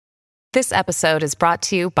This episode is brought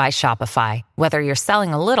to you by Shopify. Whether you're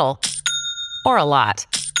selling a little or a lot,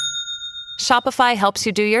 Shopify helps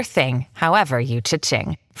you do your thing, however you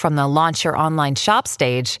cha-ching. From the launch your online shop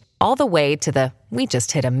stage, all the way to the we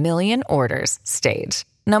just hit 1 million orders stage.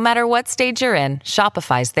 No matter what stage you're in,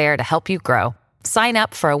 Shopify's there to help you grow. Sign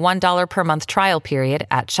up for a $1 per month trial period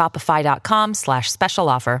at shopify.com/special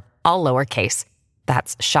offer, all lowercase.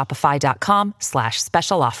 That's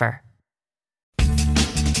shopify.com/special offer.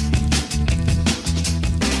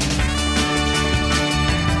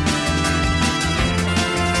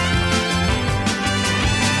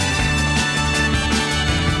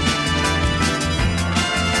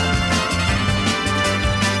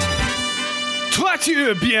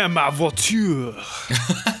 Vois-tu bien ma voiture?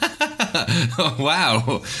 Oh,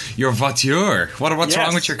 wow, your voiture. What's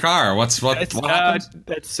wrong with your car? What happened?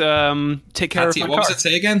 That's take care of my car. What was it?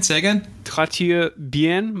 Say again. Vois-tu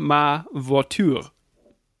bien ma voiture?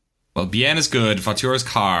 Well, bien is good. Voiture is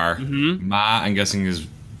car. Mm-hmm. Ma, I'm guessing, is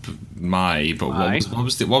my. But my.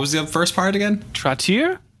 What was the first part again?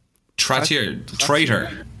 Traiteur? Traitor.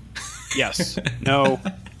 Yes. No.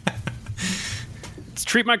 It's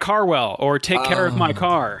treat my car well, or take care of my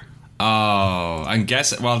car. Oh, I'm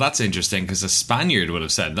guessing. Well, that's interesting because a Spaniard would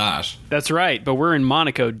have said that. That's right, but we're in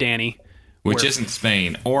Monaco, Danny. Which isn't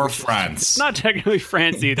Spain or France. It's not technically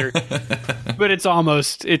France either, but it's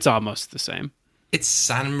almost the same. It's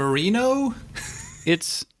San Marino?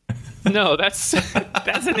 No, that's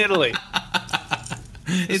in Italy.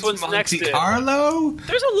 It's Monte Carlo?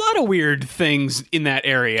 There's a lot of weird things in that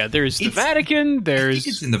area. There's the Vatican, I think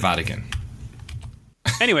it's in the Vatican.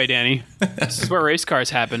 Anyway, Danny, this is where race cars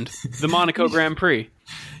happened. The Monaco Grand Prix.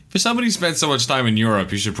 For somebody who spent so much time in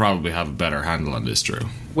Europe, you should probably have a better handle on this, Drew.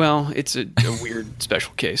 Well, it's a weird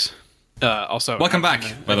special case. Also, welcome back,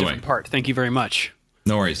 by the way. Thank you very much.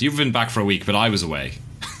 No worries. You've been back for a week, but I was away.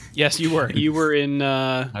 Yes, you were. You were in...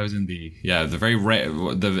 I was in the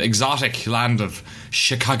the exotic land of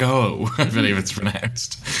Chicago, I believe it's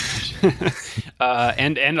pronounced.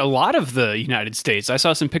 And a lot of the United States. I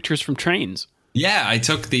saw some pictures from trains. Yeah, I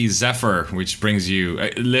took the Zephyr, which brings you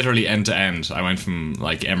literally end to end. I went from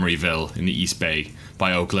like Emeryville in the East Bay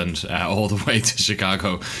by Oakland all the way to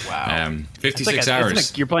Chicago. Wow. 56 hours.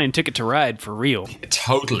 It's like you're playing Ticket to Ride for real.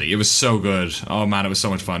 Totally. It was so good. Oh man, it was so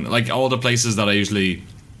much fun. Like all the places that I usually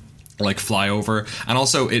like fly over, and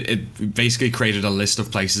also it basically created a list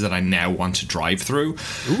of places that I now want to drive through.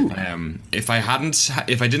 If I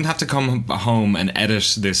didn't have to come home and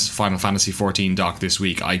edit this Final Fantasy 14 doc this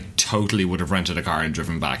week, I totally would have rented a car and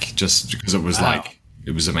driven back, just because it was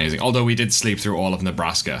it was amazing. Although we did sleep through all of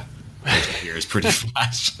Nebraska, which here is pretty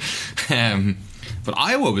flat. But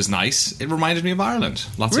Iowa was nice. It reminded me of Ireland.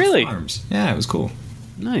 Lots of farms. Yeah, it was cool.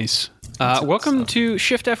 Nice. Welcome to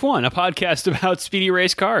Shift F1, a podcast about speedy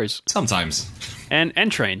race cars. Sometimes.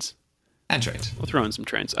 And trains. And trains. We'll throw in some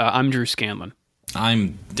trains. I'm Drew Scanlon.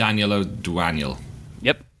 I'm Daniel O'Dwaniel.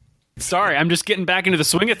 Yep. Sorry, I'm just getting back into the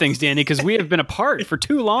swing of things, Danny, because we have been apart for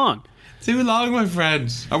too long. Too long, my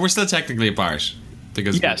friend. Oh, we're still technically apart.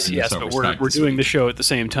 Because yes, but we're doing the show at the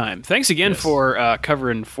same time. Thanks again for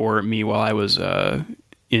covering for me while I was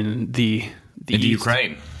in the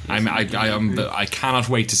Ukraine. I cannot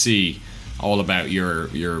wait to see all about your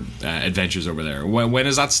adventures over there. When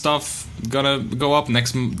is that stuff gonna go up?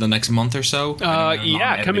 The next month or so?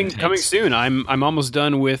 Coming soon. I'm almost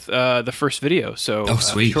done with the first video. So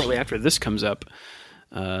sweet. Shortly after this comes up,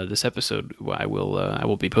 this episode, I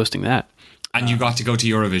will be posting that. And you got to go to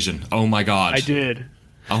Eurovision. Oh my god! I did.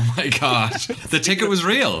 Oh my god! The ticket was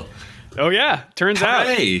real. Oh yeah, turns out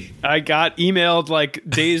I got emailed like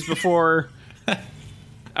days before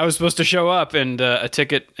I was supposed to show up, and a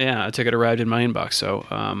ticket arrived in my inbox. So,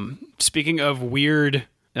 speaking of weird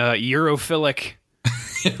Europhilic,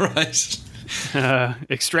 right,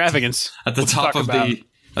 extravagance at the top of the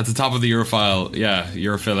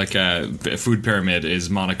Europhilic food pyramid is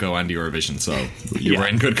Monaco and Eurovision. So you were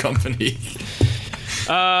in good company.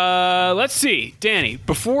 Let's see, Danny.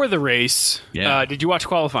 Before the race, did you watch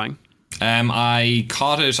qualifying? I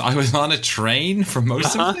caught it. I was on a train for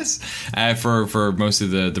most of this, for most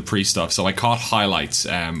of the pre-stuff. So I caught highlights.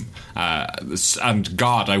 And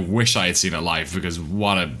God, I wish I had seen it live, because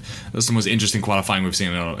that's the most interesting qualifying we've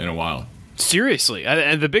seen in a while. Seriously.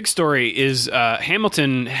 And the big story is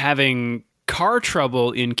Hamilton having car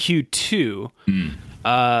trouble in Q2.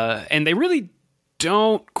 And they really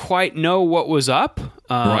don't quite know what was up.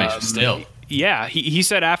 Right, still. Yeah, he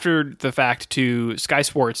said after the fact to Sky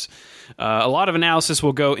Sports, a lot of analysis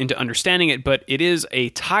will go into understanding it, but it is a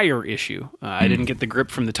tire issue. I didn't get the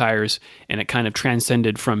grip from the tires, and it kind of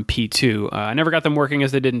transcended from P2. I never got them working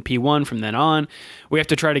as they did in P1 from then on. We have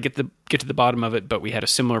to try to get to the bottom of it, but we had a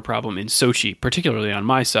similar problem in Sochi, particularly on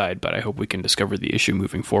my side, but I hope we can discover the issue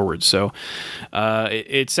moving forward. So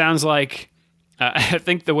it sounds like... I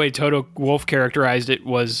think the way Toto Wolff characterized it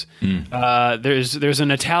was there's an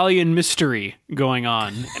Italian mystery going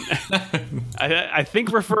on. I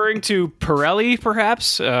think referring to Pirelli,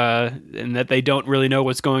 perhaps, and that they don't really know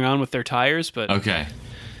what's going on with their tires. But okay,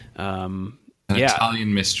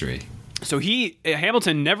 Italian mystery. So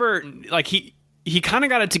Hamilton never He kind of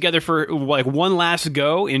got it together for like one last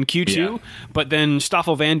go in Q2, but then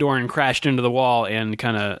Stoffel Vandoorne crashed into the wall and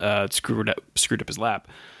kind of screwed up his lap.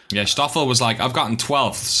 Yeah, Stoffel was like, I've gotten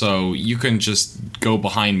 12th, so you can just go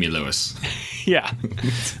behind me, Lewis. Yeah.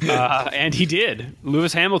 And he did.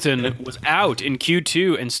 Lewis Hamilton was out in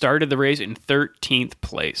Q2 and started the race in 13th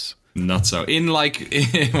place. Not so. In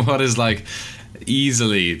what is like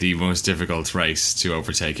easily the most difficult race to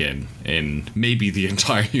overtake in maybe the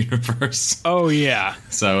entire universe. Oh, yeah.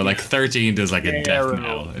 So, like, 13th is like a death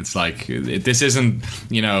knell. It's like, this isn't,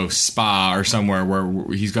 Spa or somewhere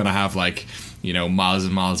where he's going to have, like, miles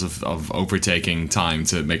and miles of overtaking time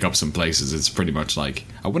to make up some places. It's pretty much like,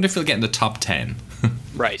 I wonder if he'll get in the top 10.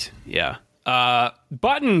 Right, yeah.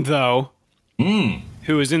 Button, though,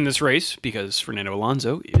 who is in this race, because Fernando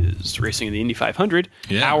Alonso is racing in the Indy 500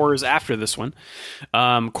 hours after this one,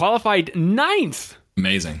 qualified 9th.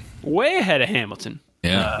 Amazing. Way ahead of Hamilton.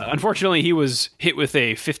 Yeah. Unfortunately, he was hit with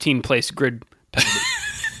a 15-place grid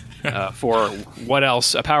penalty for what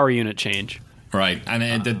else? A power unit change. Right,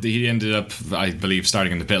 and he ended up, I believe,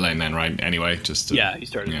 starting in the pit lane then, right? Anyway, he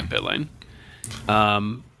started in the pit lane.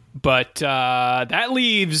 But that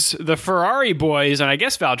leaves the Ferrari boys, and I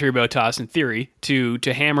guess Valtteri Bottas, in theory, to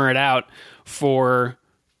hammer it out for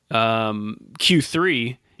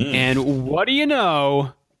Q3. And what do you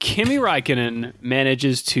know? Kimi Räikkönen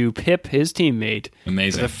manages to pip his teammate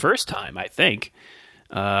Amazing. For the first time, I think,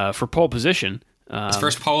 for pole position. His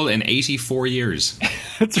first pole in 84 years.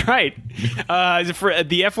 That's right. For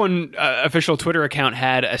the F1 official Twitter account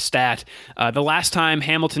had a stat. The last time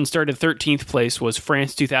Hamilton started 13th place was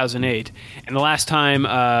France 2008. And the last time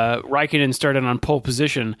Raikkonen started on pole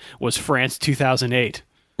position was France 2008.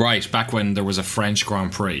 Right, back when there was a French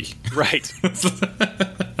Grand Prix. Right.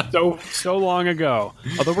 so long ago.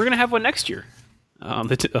 Although we're going to have one next year on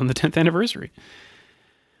the 10th anniversary.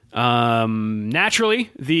 Naturally,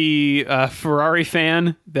 the Ferrari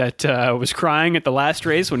fan that was crying at the last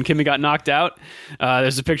race when Kimi got knocked out.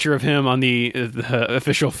 There's a picture of him on the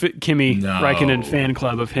official Kimi Räikkönen fan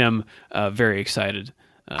club of him, very excited.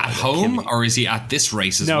 At home, or is he at this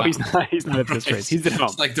race as well? No, he's not at this race. He's at home.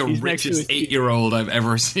 It's like the richest 8-year-old I've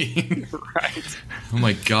ever seen. Right. Oh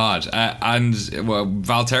my god! And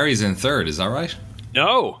Valtteri's in third. Is that right?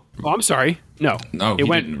 No. Oh, I'm sorry. No. It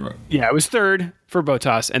went. Yeah, it was third for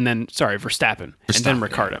Bottas, and then Verstappen, and then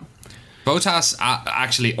Ricciardo. Bottas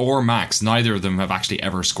actually, or Max, neither of them have actually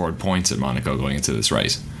ever scored points at Monaco going into this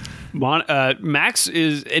race. Max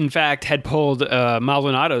had pulled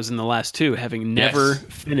Maldonado's in the last two, having never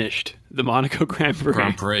finished the Monaco Grand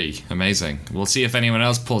Prix. Amazing. We'll see if anyone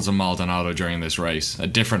else pulls a Maldonado during this race. A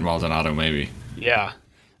different Maldonado, maybe. Yeah.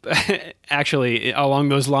 Actually, along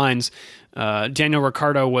those lines, Daniel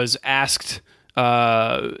Ricciardo was asked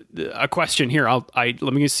a question. Here, let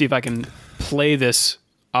me see if I can play this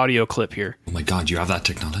audio clip here. Oh my god, you have that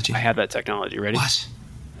technology? I have that technology. Ready? What?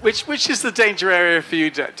 Which is the danger area for you,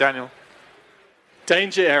 Daniel?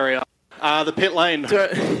 Danger area? The pit lane.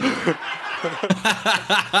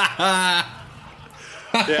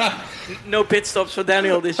 Yeah. No pit stops for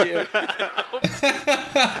Daniel this year.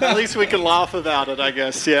 At least we can laugh about it, I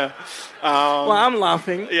guess, yeah. Well, I'm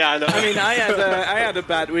laughing. Yeah, I know. I mean, I had a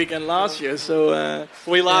bad weekend last year, so...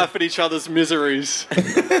 we laugh at each other's miseries.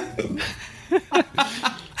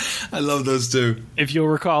 I love those two. If you'll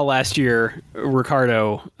recall, last year,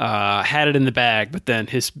 Ricciardo had it in the bag, but then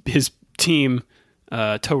his team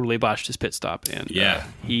totally botched his pit stop, and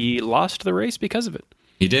he lost the race because of it.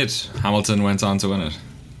 He did. Hamilton went on to win it.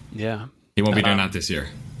 Yeah. He won't be doing that this year.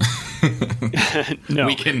 No.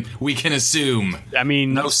 We can assume. I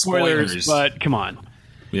mean, no spoilers, but come on.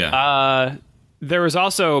 Yeah. There was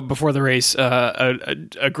also, before the race,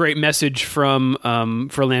 a great message from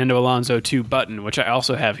Fernando Alonso to Button, which I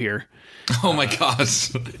also have here. Oh my god!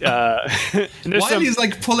 While he's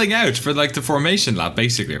like pulling out for like the formation lap,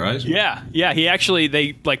 basically, right? Yeah. He actually,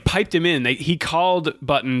 they like piped him in. He called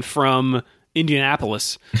Button from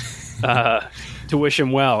Indianapolis to wish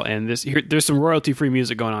him well. And there's some royalty-free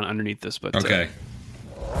music going on underneath this. But Okay.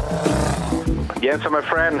 Jensen, my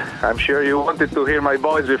friend, I'm sure you wanted to hear my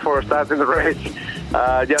voice before starting the race.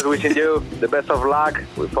 Just wishing you the best of luck.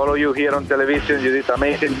 We follow you here on television. You did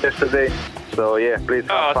amazing yesterday. So, yeah, please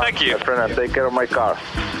have fun, thank you. my friend, and take care of my car.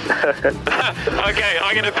 Okay,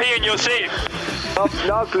 I'm going to pee in your seat.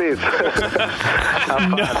 No, please.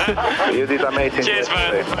 No. You did amazing Cheers,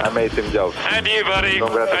 yesterday. man. Amazing job. And you, buddy.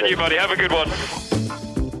 And you, buddy. Have a good one.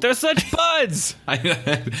 they're such buds.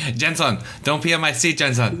 Jensen, don't pee on my seat,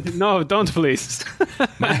 Jensen. No, don't please.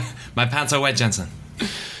 My pants are wet, Jensen.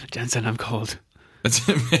 Jensen, I'm cold.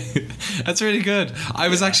 That's really good. I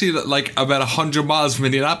was actually like about 100 miles from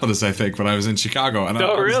Indianapolis, I think, when I was in Chicago. And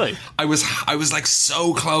really? I was like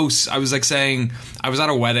so close. I was like saying I was at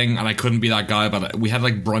a wedding and I couldn't be that guy, but we had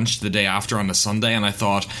like brunch the day after on a Sunday, and I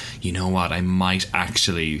thought, you know what, I might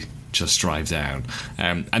actually just drive down.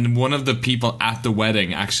 And one of the people at the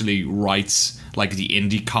wedding actually writes like the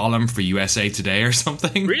indie column for USA Today or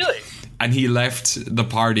something. Really? And he left the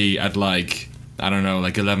party at like, I don't know,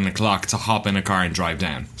 like 11 o'clock to hop in a car and drive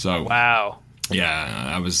down. So wow.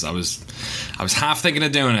 Yeah, I was half thinking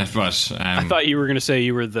of doing it, but I thought you were going to say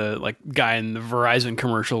you were the like guy in the Verizon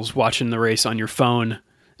commercials watching the race on your phone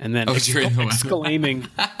and then exclaiming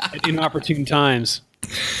at inopportune times.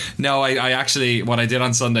 No, I actually, what I did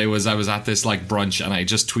on Sunday was I was at this like brunch and I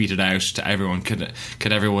just tweeted out to everyone, could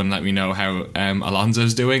everyone let me know how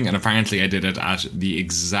Alonso's doing? And apparently I did it at the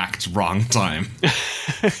exact wrong time.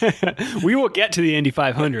 We will get to the Indy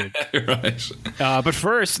 500. Right. But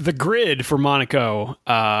first, the grid for Monaco.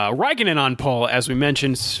 Raikkonen on pole, as we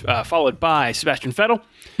mentioned, followed by Sebastian Vettel,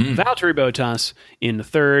 Valtteri Bottas in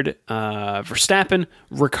third, Verstappen,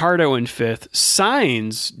 Ricciardo in fifth,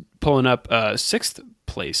 Sainz pulling up sixth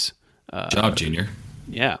place. Job, Junior.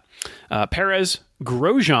 Yeah. Perez,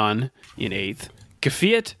 Grosjean in eighth,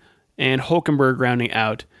 Kvyat, and Hulkenberg rounding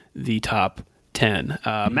out the top 10.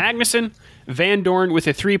 Magnussen, Van Dorn with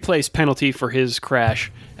a 3-place penalty for his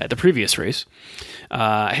crash at the previous race.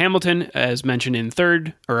 Hamilton, as mentioned, in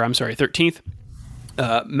 13th.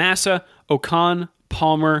 Massa, Ocon,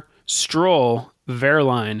 Palmer, Stroll,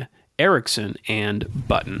 Verline, Ericsson, and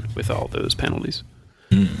Button with all those penalties.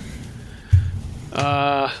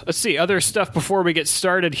 Let's see, other stuff before we get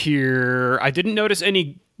started here. I didn't notice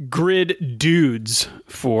any grid dudes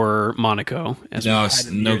for Monaco.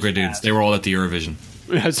 No grid dudes. They were all at the Eurovision.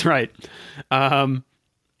 That's right.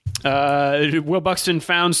 Will Buxton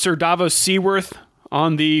found Sir Davos Seaworth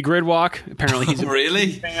on the grid walk. Apparently he's a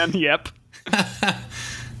really fan. Yep.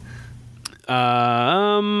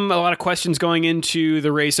 A lot of questions going into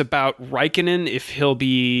the race about Raikkonen, if he'll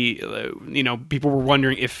be, people were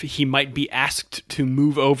wondering if he might be asked to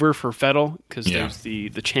move over for Vettel because there's the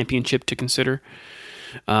championship to consider.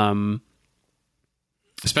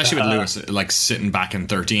 Especially with Lewis like sitting back in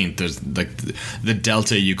 13th, there's like the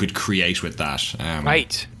delta you could create with that,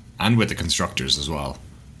 right? And with the constructors as well.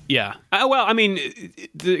 Yeah. Well, I mean,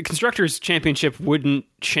 the constructors' championship wouldn't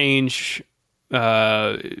change.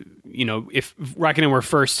 If Raikkonen were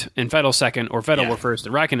first and Vettel second, or Vettel were first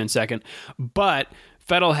and Raikkonen second, but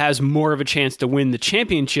Vettel has more of a chance to win the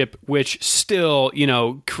championship, which still,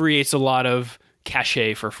 creates a lot of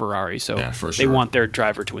cachet for Ferrari. So they want their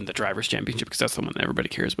driver to win the Drivers' Championship because that's the one that everybody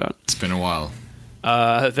cares about. It's been a while.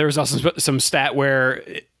 There was also some stat where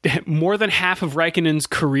more than half of Raikkonen's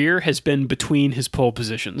career has been between his pole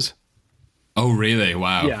positions. Oh, really?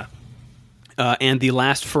 Wow. Yeah. And the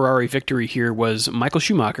last Ferrari victory here was Michael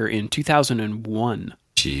Schumacher in 2001.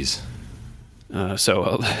 Jeez. So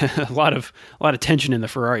a lot of tension in the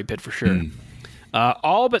Ferrari pit for sure.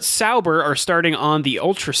 All but Sauber are starting on the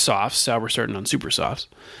Ultra Softs. Sauber starting on Super Softs.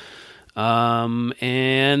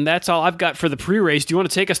 And that's all I've got for the pre-race. Do you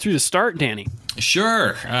want to take us through the start, Danny?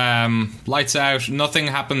 Sure. Lights out. Nothing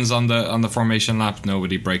happens on the formation lap.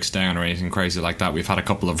 Nobody breaks down or anything crazy like that. We've had a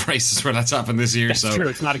couple of races where that's happened this year. That's true.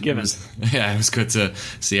 It's not a given. It was good to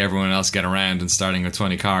see everyone else get around and starting with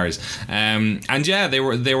 20 cars. They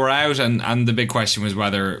were out, and the big question was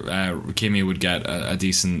whether Kimi would get a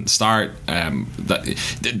decent start.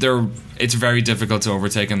 It's very difficult to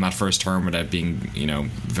overtake in that first turn without being,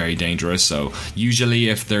 very dangerous. So usually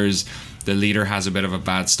if the leader has a bit of a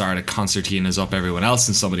bad start, a concertina is up everyone else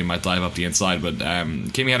and somebody might dive up the inside. But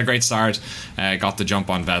Kimi had a great start, got the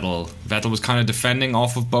jump on Vettel. Vettel was kind of defending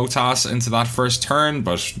off of Bottas into that first turn,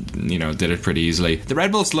 but did it pretty easily. The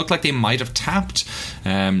Red Bulls looked like they might have tapped,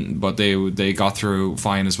 but they got through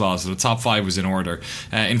fine as well. So the top 5 was in order.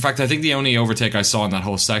 In fact, I think the only overtake I saw in that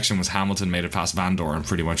whole section was Hamilton made it past Van Dorn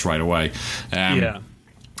pretty much right away.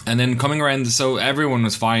 And then coming around, so everyone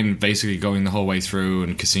was fine, basically going the whole way through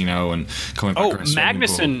and casino and coming back.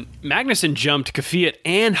 Magnussen jumped Kvyat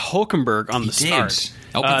and Hulkenberg on the start.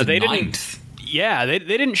 They didn't. Yeah, they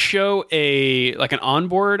didn't show an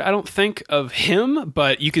onboard, I don't think, of him,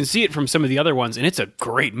 but you can see it from some of the other ones, and it's a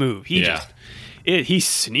great move. He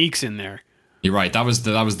sneaks in there. You're right. That was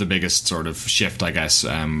the biggest sort of shift, I guess,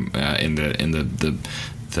 in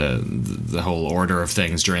the whole order of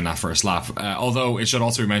things during that first lap. Although it should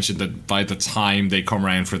also be mentioned that by the time they come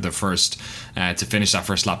around for the first to finish that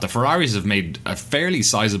first lap, the Ferraris have made a fairly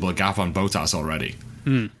sizable gap on Bottas already.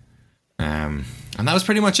 And that was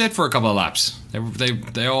pretty much it for a couple of laps.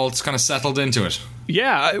 They all kind of settled into it.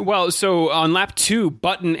 Yeah, well, so on lap 2,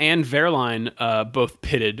 Button and Wehrlein both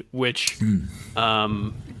pitted, which,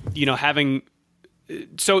 having...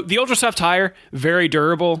 So the ultra soft tire, very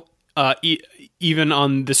durable, even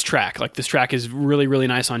on this track. Like, this track is really, really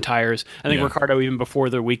nice on tires. I think Ricciardo, even before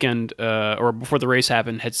the weekend or before the race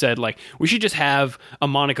happened, had said, like, we should just have a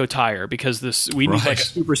Monaco tire because we need like a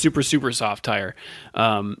super, super, super soft tire.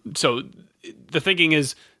 So the thinking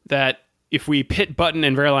is that if we pit Button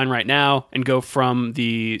and Wehrlein right now and go from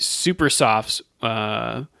the super softs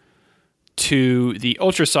to the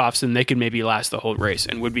ultra softs, then they could maybe last the whole race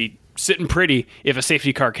and would be sitting pretty if a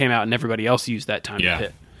safety car came out and everybody else used that time to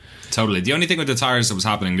pit. Totally. The only thing with the tires that was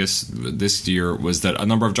happening this year was that a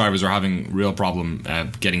number of drivers were having real problem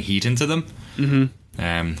getting heat into them,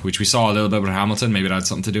 which we saw a little bit with Hamilton. Maybe that had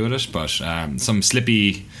something to do with it, but some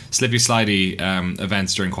slippy, slidey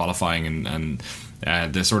events during qualifying and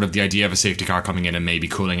the sort of the idea of a safety car coming in and maybe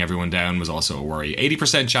cooling everyone down was also a worry.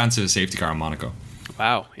 80% chance of a safety car in Monaco.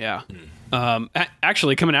 Wow, yeah.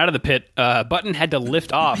 Actually, coming out of the pit, Button had to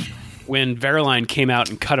lift off when Wehrlein came out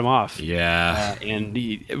and cut him off. Yeah. And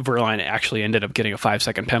Wehrlein actually ended up getting a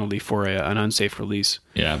 5-second penalty for an unsafe release.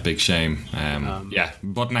 Yeah, big shame.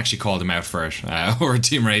 Button actually called him out for it over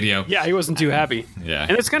team radio. Yeah, he wasn't too happy. Yeah.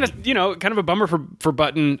 And it's kind of a bummer for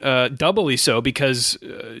Button, doubly so, because,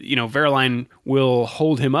 Wehrlein will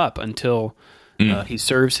hold him up until he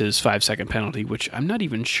serves his 5-second penalty, which I'm not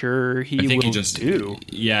even sure he will do.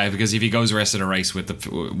 Yeah, because if he goes the rest of the race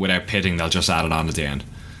without pitting, they'll just add it on at the end.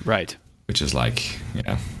 Right. Which is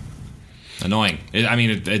annoying.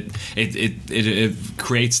 It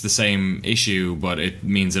creates the same issue, but it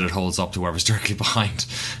means that it holds up to whoever's directly behind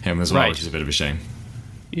him as well, which is a bit of a shame.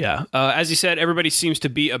 Yeah. As you said, everybody seems to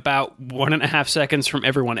be about 1.5 seconds from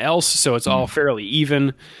everyone else, so it's all fairly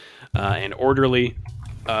even and orderly.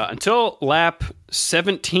 Until lap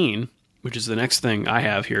 17, which is the next thing I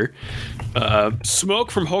have here, smoke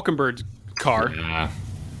from Hulkenberg's car. Yeah.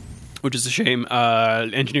 Which is a shame.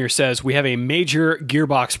 Engineer says, we have a major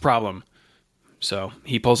gearbox problem. So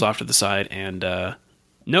he pulls off to the side, and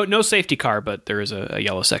no safety car, but there is a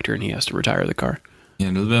yellow sector, and he has to retire the car. Yeah,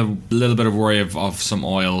 a little bit of worry of some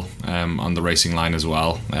oil on the racing line as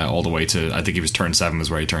well, all the way to, I think it was turn 7 was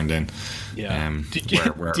where he turned in. Yeah.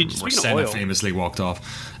 Where Senna famously walked off.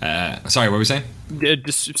 Sorry, what were we saying?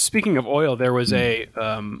 Just speaking of oil, there was a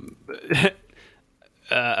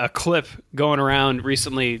clip going around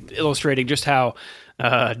recently illustrating just how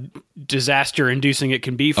disaster-inducing it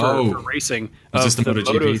can be for racing. Was this the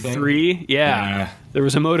MotoGP Moto3 thing? Yeah. There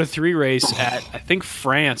was a Moto3 race at, I think,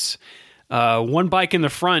 France. One bike in the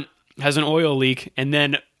front has an oil leak, and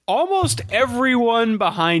then almost everyone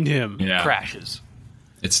behind him crashes.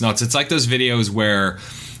 It's nuts. It's like those videos where,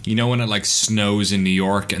 when it snows in New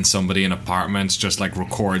York and somebody in an apartment just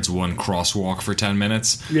records one crosswalk for 10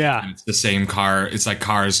 minutes. Yeah. And it's the same car. It's like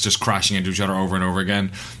cars just crashing into each other over and over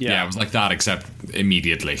again. Yeah, it was like that, except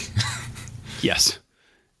immediately. Yes.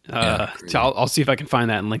 So I'll see if I can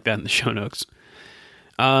find that and link that in the show notes.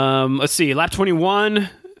 Let's see. Lap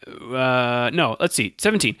 21. Let's see.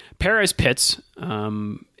 17. Perez pits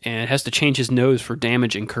and has to change his nose for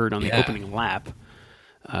damage incurred on the opening lap.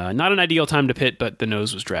 Not an ideal time to pit, but the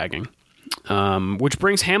nose was dragging. Which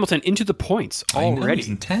brings Hamilton into the points already. He's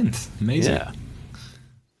in 10th. Amazing. Yeah.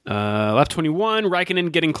 Lap 21,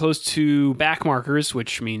 Raikkonen getting close to back markers,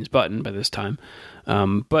 which means Button by this time.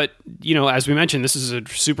 But, as we mentioned, this is a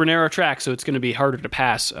super narrow track, so it's going to be harder to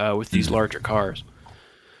pass with these larger cars.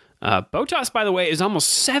 Bottas, by the way, is almost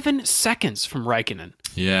 7 seconds from Raikkonen.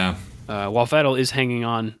 Yeah. While Vettel is hanging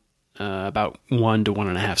on about 1 to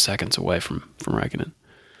 1.5 seconds away from Raikkonen.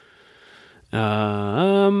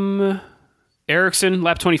 Ericsson,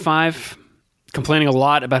 lap 25, complaining a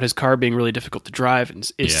lot about his car being really difficult to drive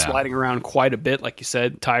and is sliding around quite a bit, like you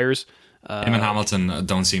said, tires. Him and Hamilton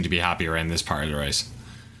don't seem to be happy around this part of the race.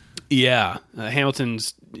 Yeah,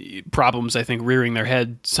 Hamilton's problems, I think, rearing their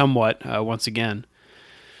head somewhat once again.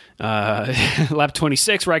 Lap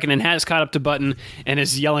 26, Raikkonen has caught up to Button and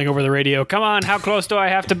is yelling over the radio, "Come on, how close do I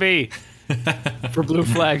have to be?" for blue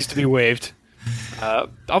flags to be waved.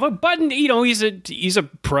 Although Button, he's a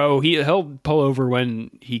pro. He'll pull over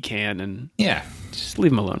when he can, and just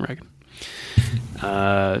leave him alone,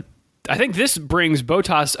 Raikkonen. I think this brings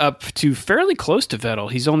Bottas up to fairly close to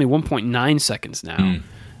Vettel. He's only 1.9 seconds now.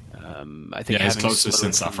 I think he's closest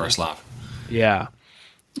since that first lap. Yeah.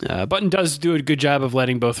 Button does do a good job of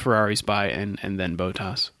letting both Ferraris by and then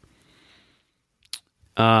Bottas.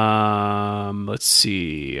 Let's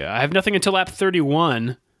see. I have nothing until lap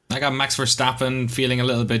 31. I got Max Verstappen feeling a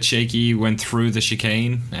little bit shaky, went through the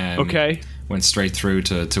chicane. Went straight through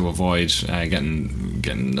to avoid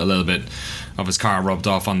getting a little bit of his car rubbed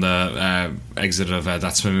off on the exit of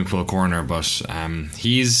that swimming pool corner. But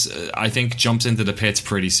he's, I think, jumps into the pits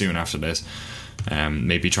pretty soon after this.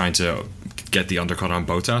 Maybe trying to get the undercut on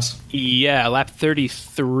Bottas. Yeah, lap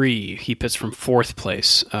 33, he pits from 4th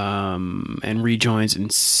place and rejoins in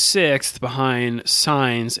 6th behind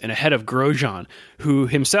Sainz and ahead of Grosjean, who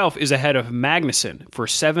himself is ahead of Magnussen for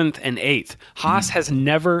 7th and 8th. Haas has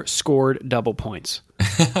never scored double points.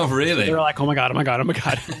 Oh, really? So they're like, oh my God.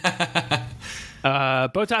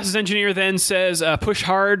 Bottas' engineer then says, push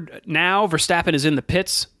hard now. Verstappen is in the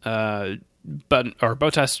pits. Bottas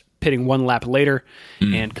pitting 1 lap later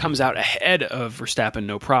and comes out ahead of Verstappen,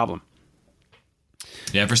 no problem.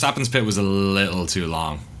 Yeah, Verstappen's pit was a little too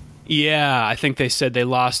long. Yeah, I think they said they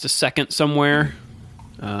lost a second somewhere.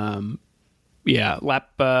 Lap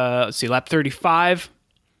 35.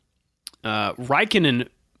 Raikkonen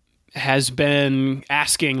has been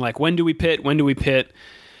asking, like, when do we pit?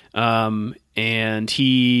 And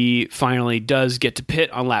he finally does get to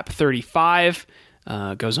pit on lap 35.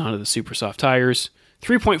 Goes on to the super soft tires.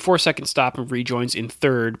 3.4 second stop and rejoins in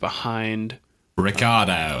 3rd behind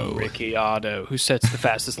Ricciardo, who sets the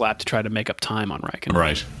fastest lap to try to make up time on Raikkonen.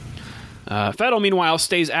 Right. Vettel, meanwhile,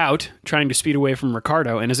 stays out, trying to speed away from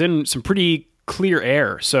Ricciardo, and is in some pretty clear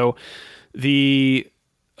air. So I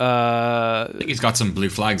think he's got some blue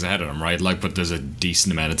flags ahead of him, right? But there's a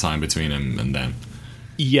decent amount of time between him and them.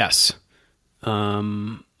 Yes.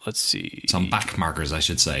 Let's see. Some back markers, I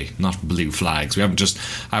should say, not blue flags. We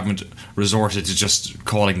haven't resorted to just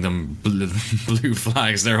calling them blue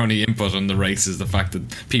flags. Their only input on the race is the fact that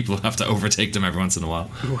people have to overtake them every once in a while.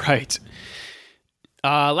 Right.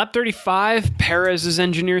 Lap 35, Perez's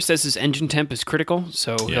engineer says his engine temp is critical,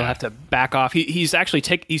 so he'll have to back off. He's actually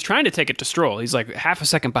he's trying to take it to Stroll. He's like half a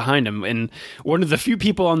second behind him, and one of the few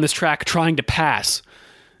people on this track trying to pass.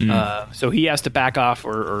 So he has to back off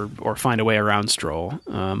or find a way around Stroll,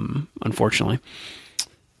 unfortunately.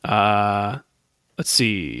 Let's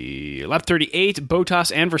see. Lap 38,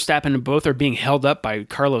 Bottas and Verstappen both are being held up by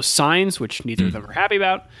Carlos Sainz, which neither of them are happy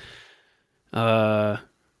about. And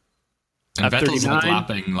Vettel's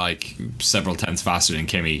lapping like several tenths faster than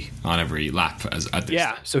Kimi on every lap.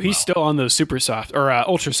 So he's still on those super soft or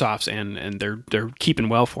ultra softs, and they're keeping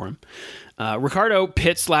well for him. Ricciardo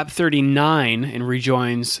pits lap 39 and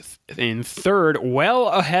rejoins in 3rd, well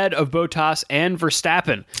ahead of Bottas and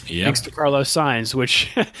Verstappen, thanks to Carlos Sainz, which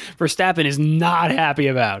Verstappen is not happy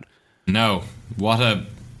about. No, what a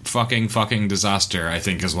fucking disaster, I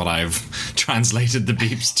think is what I've translated the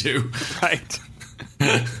beeps to. Right.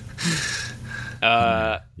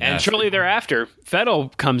 And shortly thereafter,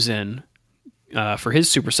 Vettel comes in for his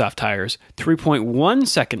super soft tires, 3.1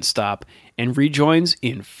 second stop, and rejoins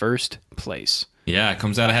in 1st place. Yeah,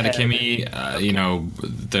 comes out ahead of Kimi.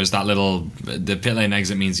 There's that the pit lane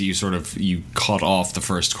exit means that you cut off the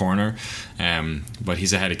first corner, but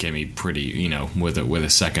he's ahead of Kimi pretty, with a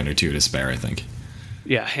second or two to spare, I think.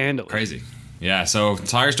 Yeah, handily. Crazy. Yeah, so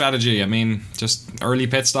tire strategy, I mean, just early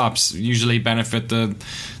pit stops usually benefit the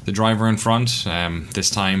driver in front. This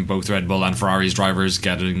time, both Red Bull and Ferrari's drivers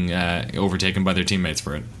getting overtaken by their teammates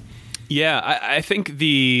for it. Yeah, I think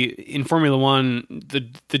in Formula One,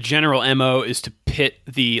 the general MO is to pit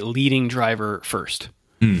the leading driver first.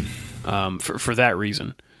 For that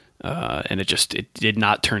reason, and it did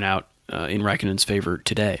not turn out in Raikkonen's favor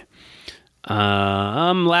today.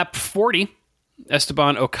 Lap 40.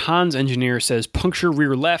 Esteban Ocon's engineer says puncture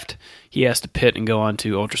rear left. He has to pit and go on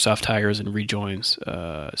to ultra soft tires and rejoins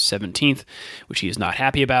 17th, which he is not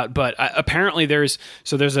happy about. But apparently there's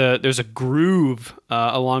a groove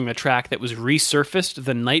along the track that was resurfaced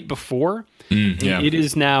the night before. It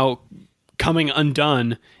is now coming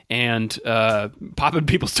undone and popping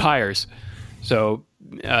people's tires. So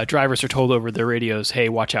drivers are told over their radios, "Hey,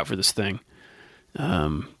 watch out for this thing."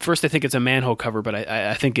 First, I think it's a manhole cover, but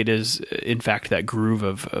I think it is, in fact, that groove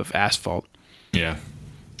of asphalt. Yeah.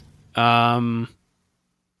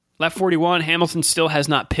 Lap 41, Hamilton still has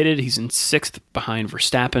not pitted. He's in 6th behind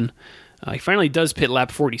Verstappen. He finally does pit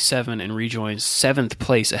lap 47 and rejoins 7th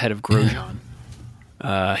place ahead of Grosjean.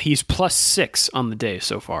 He's +6 on the day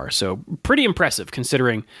so far, so pretty impressive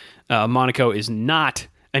considering Monaco is not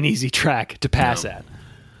an easy track to pass at.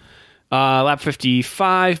 Lap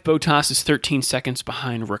 55, Bottas is 13 seconds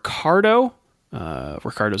behind Ricciardo.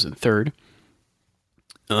 Ricciardo's in 3rd.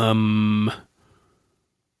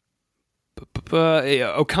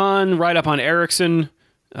 Ocon right up on Ericsson.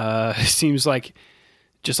 Seems like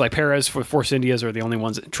just like Perez for Force Indias are the only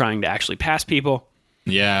ones trying to actually pass people.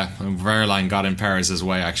 Yeah, Verline got in Perez's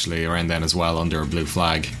way actually around then as well under a blue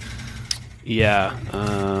flag. Yeah.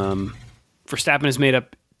 Verstappen is made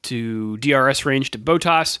up to DRS range to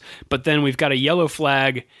Bottas, but then we've got a yellow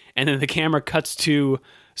flag, and then the camera cuts to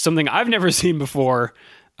something I've never seen before,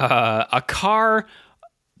 a car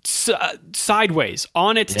sideways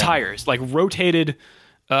on its tires, like rotated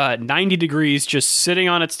 90 degrees, just sitting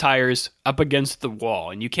on its tires up against the wall,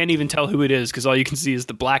 and you can't even tell who it is because all you can see is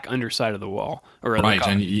the black underside of the wall. Right,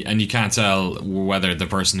 and you can't tell whether the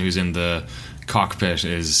person who's in the cockpit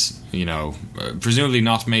is, presumably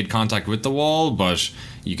not made contact with the wall, but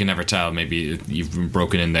you can never tell. Maybe you've been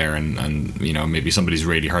broken in there and maybe somebody's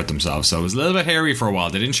really hurt themselves. So it was a little bit hairy for a while.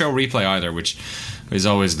 They didn't show replay either, which is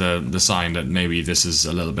always the sign that maybe this is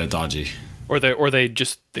a little bit dodgy. Or they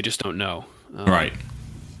just don't know. Right.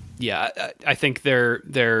 Yeah, I think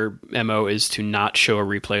their MO is to not show a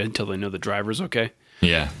replay until they know the driver's okay.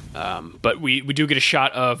 Yeah. But we do get a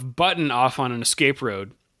shot of Button off on an escape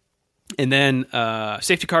road. And then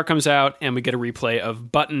safety car comes out, and we get a replay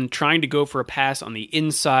of Button trying to go for a pass on the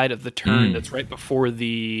inside of the turn that's right before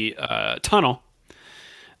the tunnel.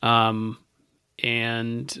 It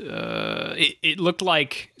looked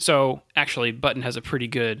like... So, actually, Button has a pretty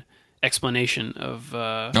good explanation of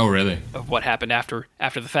of what happened after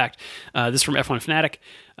the fact. This is from F1 Fanatic.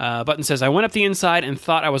 Button says, I went up the inside and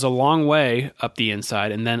thought I was a long way up the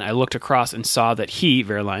inside, and then I looked across and saw that he,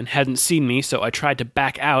 Verline, hadn't seen me, so I tried to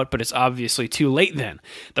back out, but it's obviously too late then.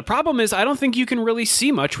 The problem is I don't think you can really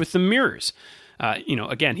see much with the mirrors.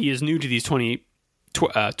 Again, he is new to these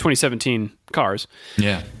 2017 cars.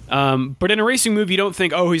 Yeah. But in a racing move, you don't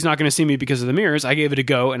think, oh, he's not going to see me because of the mirrors. I gave it a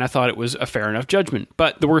go, and I thought it was a fair enough judgment.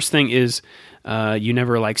 But the worst thing is you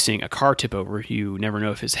never like seeing a car tip over. You never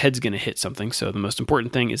know if his head's going to hit something. So the most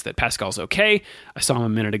important thing is that Pascal's okay. I saw him a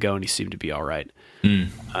minute ago, and he seemed to be all right.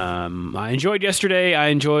 I enjoyed yesterday. I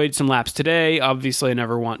enjoyed some laps today. Obviously, I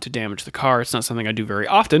never want to damage the car. It's not something I do very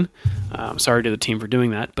often. I'm sorry to the team for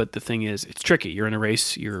doing that. But the thing is, it's tricky. You're in a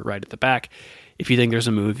race. You're right at the back. If you think there's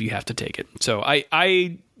a move, you have to take it. So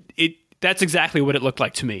that's exactly what it looked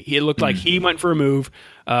like to me. It looked like he went for a move.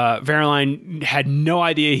 Verline had no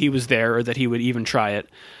idea he was there or that he would even try it.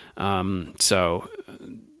 So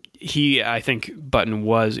I think Button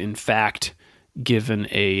was in fact given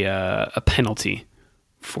a penalty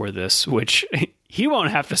for this, which he won't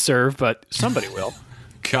have to serve, but somebody will.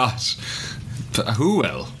 Gosh, who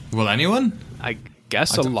will? Will anyone? I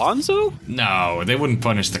guess Alonso? No, they wouldn't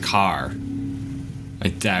punish the car. I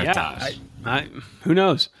doubt that. Who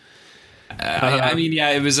knows?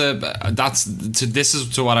 It was this is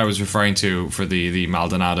to what I was referring to for the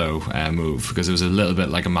Maldonado move, because it was a little bit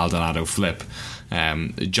like a Maldonado flip,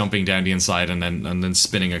 jumping down the inside and then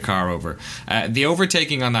spinning a car over. The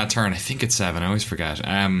overtaking on that turn, I think it's 7. I always forget.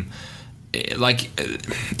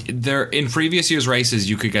 There in previous years' races,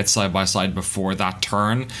 you could get side by side before that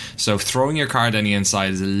turn. So throwing your car down the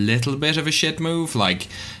inside is a little bit of a shit move.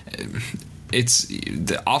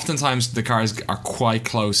 Oftentimes the cars are quite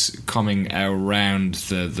close coming around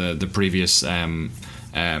the previous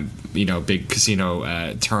big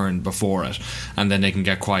casino turn before it, and then they can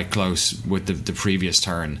get quite close with the previous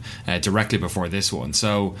turn directly before this one.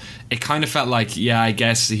 So it kind of felt like, I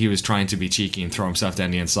guess he was trying to be cheeky and throw himself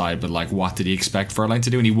down the inside, but what did he expect Verline to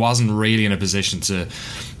do? And he wasn't really in a position to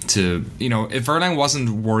if Verline wasn't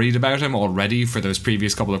worried about him already for those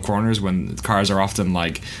previous couple of corners when cars are often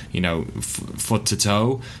foot to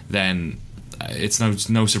toe, then it's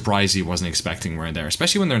no surprise he wasn't expecting we're in there,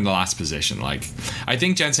 especially when they're in the last position. I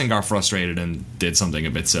think Jensen got frustrated and did something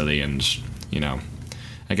a bit silly, and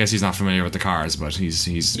I guess he's not familiar with the cars, but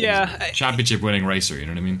he's a championship winning racer, you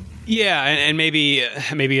know what I mean? Yeah, and maybe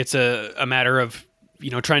it's a matter of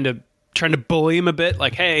trying to bully him a bit,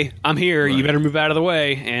 hey, I'm here, right. You better move out of the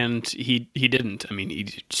way, and he didn't. He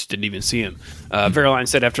just didn't even see him. Verline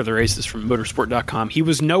said after the races from motorsport.com, he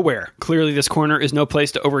was nowhere. Clearly this corner is no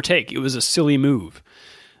place to overtake. It was a silly move.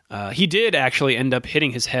 He did actually end up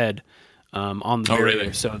hitting his head on the barrier.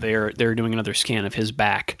 Really? So they're doing another scan of his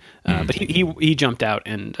back. But he jumped out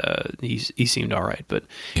and he seemed all right. But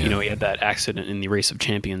he had that accident in the Race of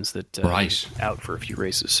Champions that Right. out for a few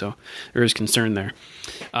races. So there is concern there.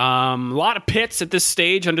 A lot of pits at this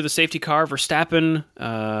stage under the safety car. Verstappen,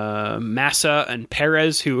 Massa, and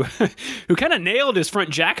Perez, who kind of nailed his front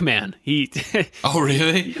jack man. He Oh,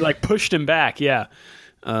 really? he, like pushed him back. Yeah.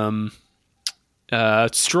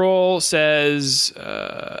 Stroll says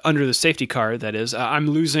under the safety car, that is, I'm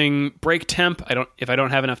losing brake temp. If I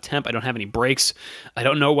don't have enough temp, I don't have any brakes. I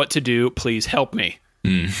don't know what to do. Please help me.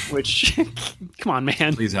 Which, come on,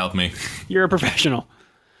 man. Please help me. You're a professional.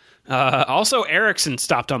 Also, Ericsson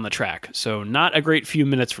stopped on the track, so not a great few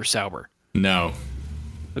minutes for Sauber. No.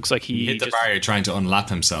 Looks like he hit the barrier trying to unlap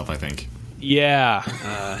himself, I think. Yeah.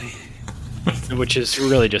 Which is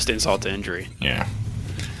really just insult to injury. Yeah.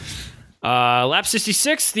 Lap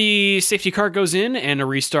 66, the safety car goes in and a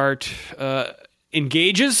restart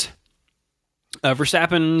engages.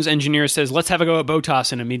 Verstappen's engineer says, let's have a go at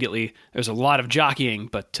Bottas, and immediately there's a lot of jockeying,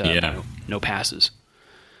 but no passes.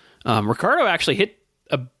 Ricciardo actually hit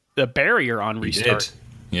a barrier on restart.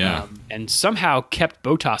 Yeah. And somehow kept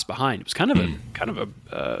Bottas behind. It was kind of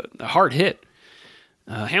a hard hit.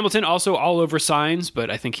 Hamilton also all over Sainz,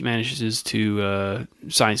 but I think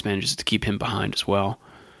Sainz manages to keep him behind as well.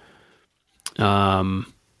 And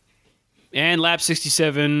lap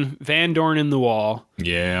 67, Van Dorn in the wall.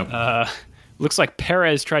 Yeah. Looks like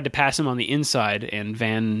Perez tried to pass him on the inside, and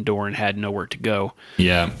Van Dorn had nowhere to go.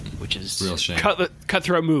 Yeah. Which is real shame.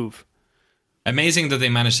 Cutthroat move. Amazing that they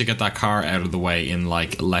managed to get that car out of the way in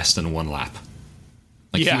like less than one lap.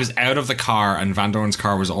 Like he was out of the car and Van Dorn's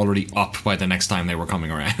car was already up by the next time they were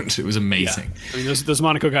coming around. It was amazing. Yeah. I mean, those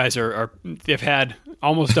Monaco guys they've had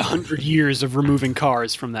almost 100 years of removing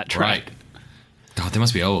cars from that track. Right. God, they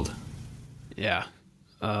must be old. Yeah.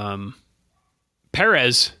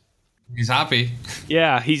 Perez. He's happy.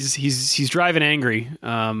 Yeah, he's driving angry,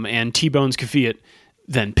 and T-bones Kvyat,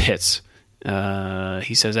 then pits.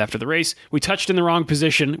 He says after the race, we touched in the wrong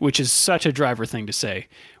position, which is such a driver thing to say.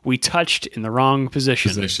 We touched in the wrong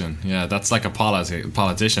position. Yeah, that's like a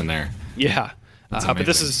politician there. Yeah. But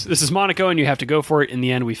this is Monaco, and you have to go for it. In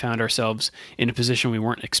the end, we found ourselves in a position we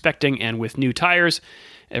weren't expecting, and with new tires,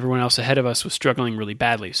 everyone else ahead of us was struggling really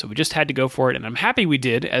badly. So we just had to go for it, and I'm happy we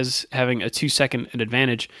did, as having a 2-second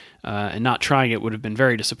advantage and not trying it would have been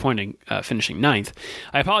very disappointing, finishing 9th.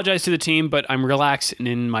 I apologize to the team, but I'm relaxed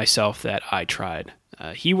in myself that I tried.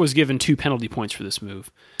 He was given 2 penalty points for this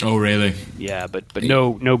move. Oh, really? Yeah, but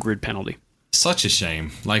no grid penalty. Such a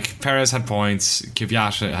shame. Like, Perez had points,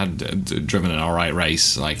 Kvyat had driven an alright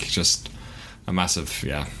race. Like, just a massive,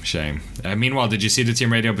 shame. Meanwhile, did you see the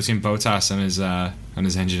team radio between Bottas and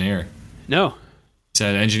his engineer? No.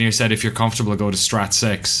 Engineer said, if you're comfortable, go to Strat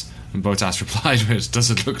 6. And Bottas replied with,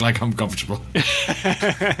 does it look like I'm comfortable?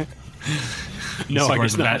 No, I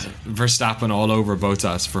guess not. Verstappen all over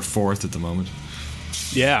Bottas for 4th at the moment.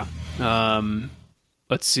 Yeah.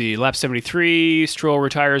 Let's see. Lap 73, Stroll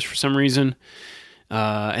retires for some reason.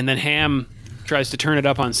 And then Ham tries to turn it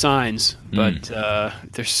up on Sainz, but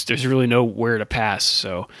there's really nowhere to pass,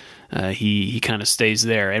 so he kind of stays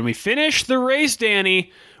there. And we finish the race,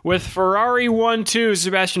 Danny, with Ferrari 1-2,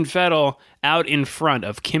 Sebastian Vettel out in front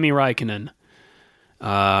of Kimi Räikkönen.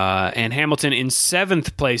 And Hamilton in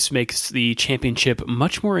 7th place makes the championship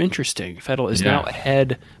much more interesting. Vettel is now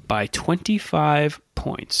ahead by 25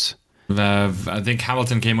 points. I think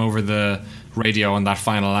Hamilton came over the radio on that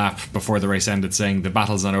final lap before the race ended saying, the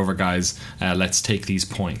battle's not over, guys. Let's take these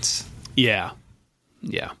points. Yeah.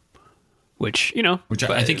 Which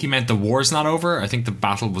I think he meant the war's not over. I think the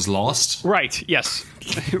battle was lost. Right, yes.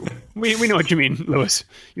 we know what you mean, Lewis.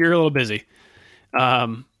 You're a little busy.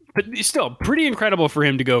 But still, pretty incredible for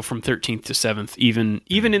him to go from 13th to 7th,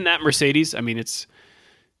 even in that Mercedes. I mean, it's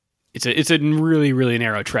a really, really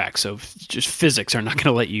narrow track, so just physics are not going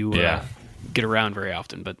to let you get around very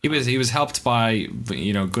often. But he was helped by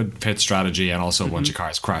good pit strategy and also a bunch of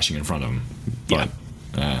cars crashing in front of him. But,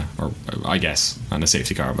 or I guess, and a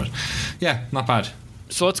safety car. But yeah, not bad.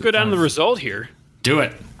 So let's go down to the result here. Do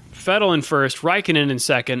it. Vettel in first, Raikkonen in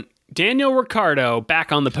second, Daniel Ricciardo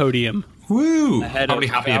back on the podium. Woo! Probably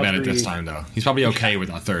happy about it this time, though. He's probably okay with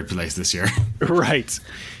that 3rd place this year. Right.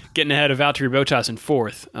 Getting ahead of Valtteri Bottas in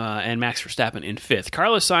 4th and Max Verstappen in 5th.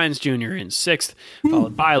 Carlos Sainz Jr. in 6th,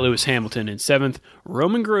 followed by Lewis Hamilton in 7th,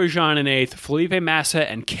 Roman Grosjean in 8th, Felipe Massa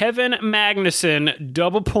and Kevin Magnussen,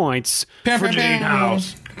 double points for Gene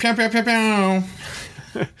House.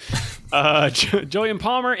 Julian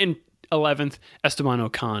Palmer in 11th, Esteban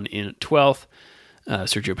Ocon in 12th,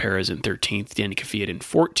 Sergio Perez in 13th, Danny Kvyat in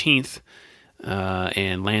 14th,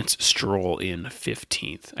 and Lance Stroll in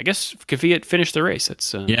 15th. I guess Kvyat finished the race.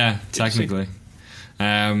 That's technically.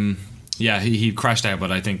 He crashed out,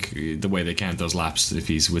 but I think the way they count those laps, if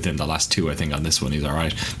he's within the last 2, I think on this one he's all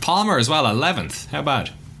right. Palmer as well, 11th. How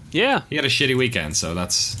bad? Yeah, he had a shitty weekend, so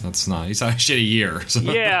that's not. He's had a shitty year. So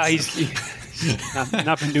yeah, he's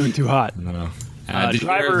not been doing too hot. No.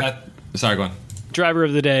 Sorry, go on. Driver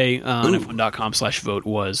of the day on F1.com/vote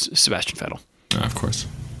was Sebastian Vettel. Of course.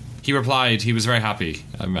 He replied, he was very happy.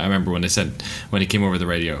 I remember when he came over the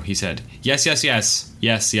radio, he said, yes, yes, yes,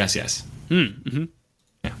 yes, yes, yes. Mm-hmm.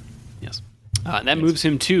 Yeah. Yes. That moves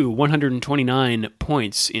him to 129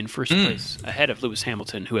 points in first place, ahead of Lewis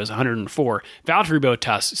Hamilton, who has 104. Valtteri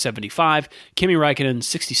Bottas, 75. Kimi Räikkönen,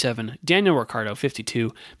 67. Daniel Ricciardo,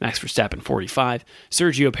 52. Max Verstappen, 45.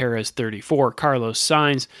 Sergio Perez, 34. Carlos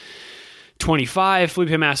Sainz, 25,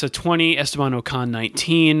 Felipe Massa 20, Esteban Ocon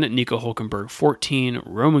 19, Nico Hulkenberg 14,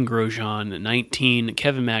 Roman Grosjean 19,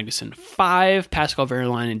 Kevin Magnussen 5, Pascal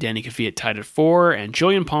Wehrlein and Danny Kvyat tied at 4, and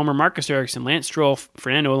Julian Palmer, Marcus Ericsson, Lance Stroll,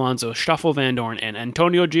 Fernando Alonso, Stoffel Van Dorn, and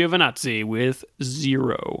Antonio Giovinazzi with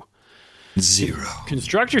 0.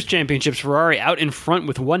 Constructors' Championships, Ferrari out in front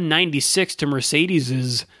with 196 to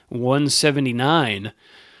Mercedes' 179.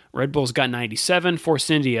 Red Bull's got 97. Force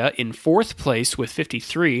India in 4th place with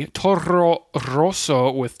 53. Toro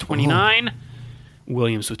Rosso with 29.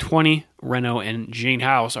 Williams with 20. Renault and Gene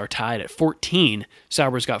House are tied at 14.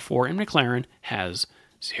 Sauber's got 4. And McLaren has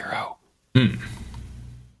 0.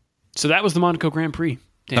 So that was the Monaco Grand Prix.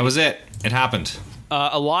 Danny. That was it. It happened.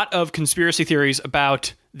 A lot of conspiracy theories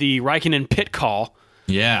about the Raikkonen pit call.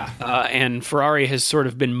 Yeah. And Ferrari has sort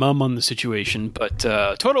of been mum on the situation. But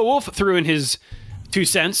Toto Wolff threw in his 2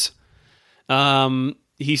 cents.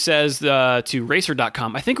 He says to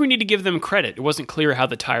Racer.com, I think we need to give them credit. It wasn't clear how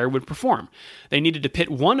the tire would perform. They needed to pit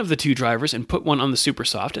one of the 2 drivers and put one on the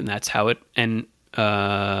Supersoft, and that's how it in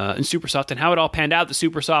Supersoft, and how it all panned out. The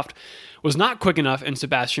Supersoft was not quick enough, and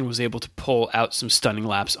Sebastian was able to pull out some stunning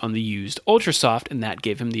laps on the used Ultrasoft, and that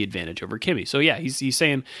gave him the advantage over Kimi. So yeah, he's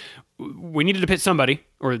saying we needed to pit somebody,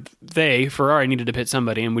 or Ferrari needed to pit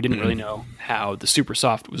somebody, and we didn't really know how the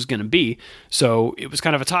Supersoft was going to be. So it was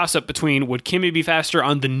kind of a toss-up between would Kimi be faster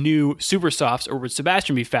on the new Supersofts, or would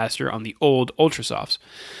Sebastian be faster on the old Ultrasofts?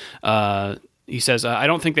 He says, I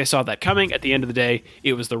don't think they saw that coming. At the end of the day,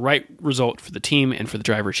 it was the right result for the team and for the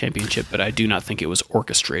driver championship, but I do not think it was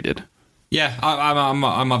orchestrated. Yeah,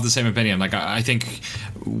 I'm of the same opinion. Like, I think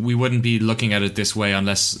we wouldn't be looking at it this way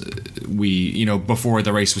unless we, before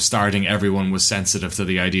the race was starting, everyone was sensitive to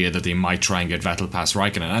the idea that they might try and get Vettel past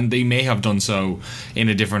Raikkonen, and they may have done so in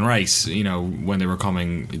a different race. When they were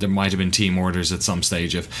coming, there might have been team orders at some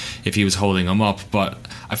stage if he was holding them up. But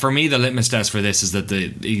for me, the litmus test for this is that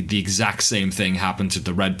the exact same thing happened to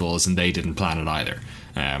the Red Bulls, and they didn't plan it either.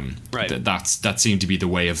 Right. That seemed to be the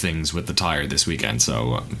way of things with the tire this weekend.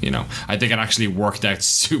 So I think it actually worked out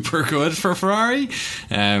super good for Ferrari,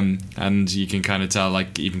 and you can kind of tell,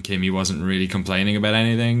 like, even Kimi wasn't really complaining about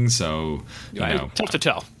anything. So tough to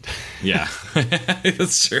tell. Yeah,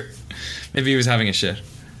 that's true. Maybe he was having a shit.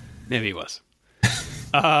 Maybe he was.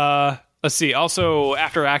 Let's see. Also,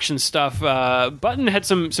 after action stuff, Button had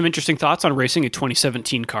some interesting thoughts on racing a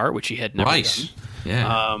 2017 car, which he had never done.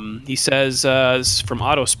 Yeah. He says, this is from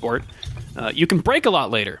Autosport, you can brake a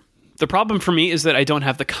lot later. The problem for me is that I don't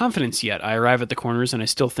have the confidence yet. I arrive at the corners and I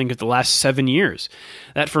still think of the last 7 years.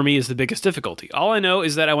 That for me is the biggest difficulty. All I know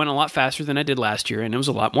is that I went a lot faster than I did last year, and it was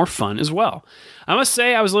a lot more fun as well. I must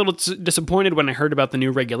say I was a little disappointed when I heard about the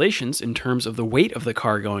new regulations in terms of the weight of the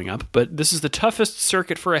car going up, but this is the toughest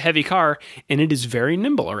circuit for a heavy car, and it is very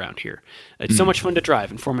nimble around here. It's so much fun to drive,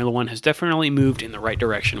 and Formula One has definitely moved in the right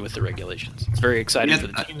direction with the regulations. It's very exciting for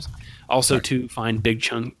the teams. Also to find big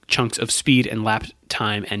chunks of speed and lap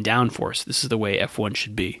time and downforce. This is the way F1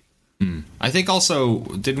 should be. I think also,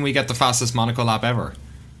 didn't we get the fastest Monaco lap ever?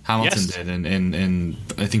 Hamilton did in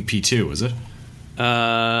I think P2, was it?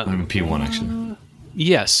 P1 actually.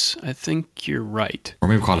 Yes, I think you're right. Or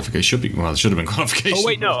maybe qualification. It should have been qualification. Oh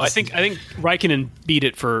wait, no, I think Raikkonen beat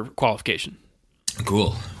it for qualification.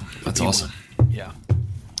 Cool. That's awesome. Yeah.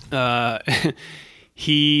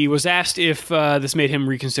 He was asked if this made him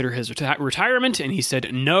reconsider his retirement, and he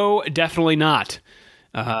said, no, definitely not.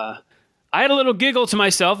 I had a little giggle to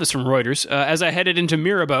myself, this is from Reuters, as I headed into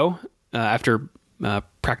Mirabeau after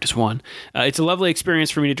practice 1. It's a lovely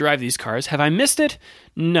experience for me to drive these cars. Have I missed it?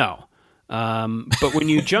 No. But when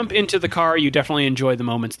you jump into the car, you definitely enjoy the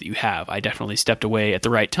moments that you have. I definitely stepped away at the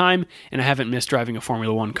right time, and I haven't missed driving a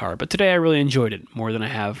Formula One car. But today I really enjoyed it more than I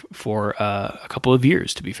have for a couple of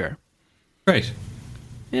years, to be fair. Great.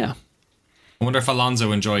 Yeah. I wonder if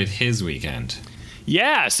Alonso enjoyed his weekend.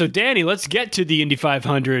 Yeah, so Danny, let's get to the Indy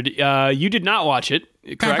 500. You did not watch it,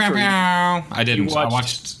 correct? I didn't. I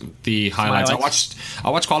watched the highlights. I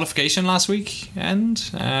watched qualification last weekend,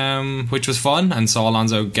 which was fun, and saw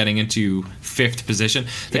Alonso getting into 5th position.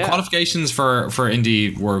 The qualifications for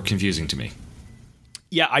Indy were confusing to me.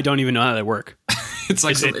 Yeah, I don't even know how they work. It's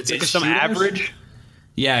like it's some average.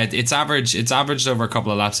 Yeah, it's average. It's averaged over a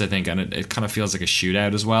couple of laps, I think, and it kind of feels like a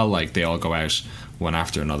shootout as well. Like they all go out one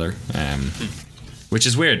after another, which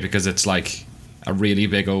is weird because it's like a really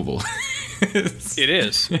big oval. It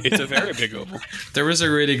is. It's a very big oval. There was a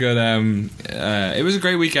really good. It was a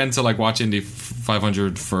great weekend to like watch Indy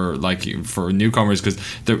 500 for newcomers because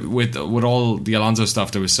with all the Alonso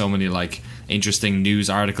stuff, there was so many like interesting news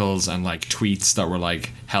articles and like tweets that were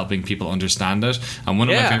like helping people understand it. And one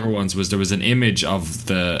of my favorite ones was there was an image of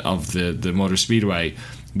the Motor Speedway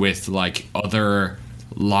with like other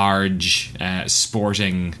large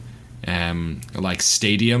sporting like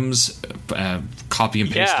stadiums copy and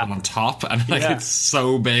paste on top, and like it's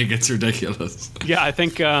so big it's ridiculous. I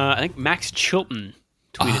think Max Chilton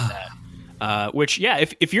tweeted that, which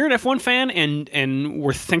if you're an F1 fan and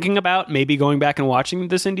we're thinking about maybe going back and watching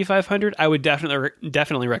this Indy 500, I would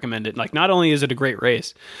definitely recommend it. Like, not only is it a great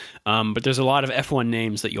race, but there's a lot of F1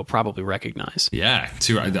 names that you'll probably recognize. A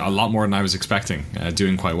lot more than I was expecting,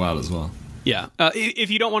 doing quite well as well. Yeah. If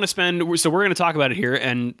you don't want to spend, so we're going to talk about it here,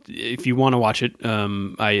 and if you want to watch it,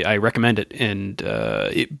 I recommend it.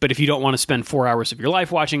 But if you don't want to spend 4 hours of your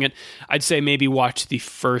life watching it, I'd say maybe watch the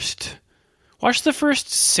first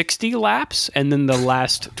 60 laps and then the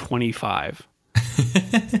last 25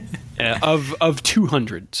 of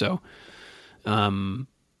 200. So,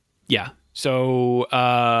 So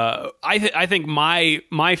I think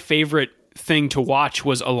my favorite thing to watch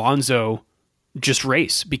was Alonso just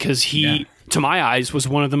race, because he, to my eyes, was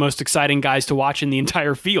one of the most exciting guys to watch in the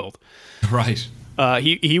entire field. Right.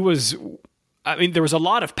 He was. I mean, there was a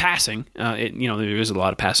lot of passing. There is a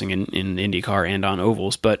lot of passing in IndyCar and on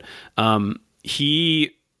ovals, but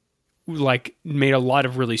he like made a lot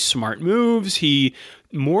of really smart moves. He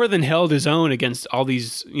more than held his own against all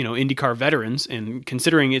these IndyCar veterans, and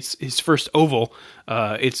considering it's his first oval,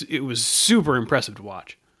 it was super impressive to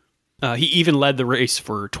watch. He even led the race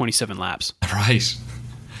for 27 laps. Right.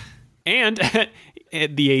 And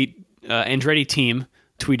the Andretti team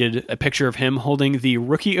tweeted a picture of him holding the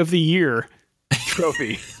Rookie of the Year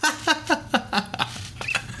trophy.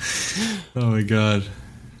 Oh my God.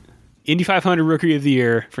 Indy 500 Rookie of the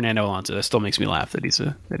Year, Fernando Alonso. That still makes me laugh that he's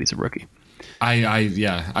a rookie. I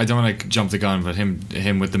don't want to jump the gun, but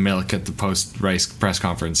him with the milk at the post-race press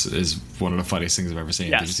conference is one of the funniest things I've ever seen.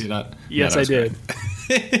 Yes. Did you see that? Yes, I did.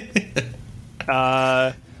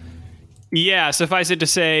 Suffice it to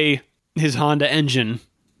say, his Honda engine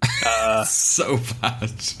so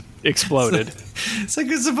bad exploded. It's like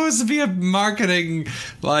it's supposed to be a marketing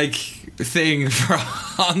like thing for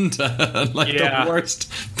Honda, the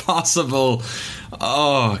worst possible.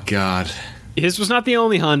 Oh God. His was not the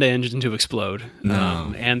only Honda engine to explode.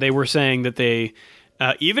 No. And they were saying that they,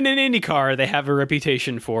 even in IndyCar, they have a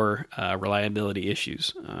reputation for reliability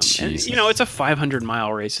issues. And it's a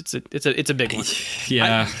 500-mile race. It's a big one.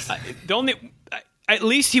 Yeah. At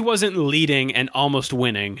least he wasn't leading and almost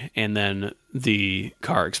winning, and then the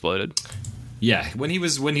car exploded. Yeah, when he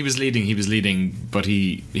was leading, but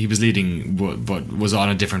he was leading, but was on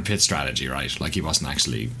a different pit strategy, right? Like he wasn't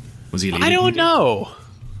actually. Was he leading? I don't know.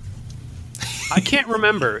 I can't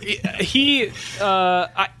remember.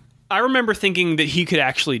 I remember thinking that he could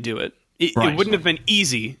actually do it. It wouldn't have been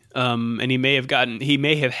easy, and he may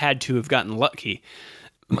have had to have gotten lucky.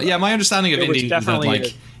 Yeah, my understanding of Indy is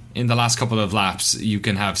that in the last couple of laps, you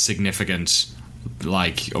can have significant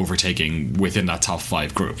overtaking within that top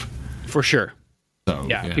 5 group. For sure. So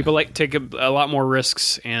people take a lot more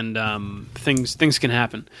risks, and things can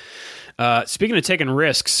happen. Speaking of taking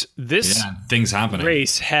risks, this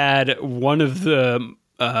race had one of the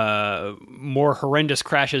more horrendous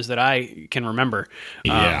crashes that I can remember.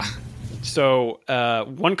 Yeah. So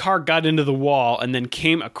one car got into the wall and then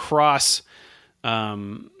came across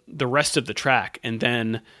the rest of the track, and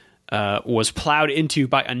then was plowed into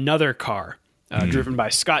by another car driven by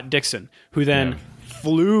Scott Dixon, who then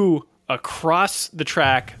flew across the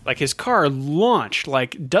track. Like, his car launched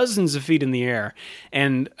like dozens of feet in the air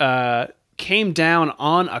and came down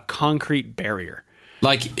on a concrete barrier.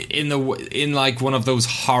 Like in one of those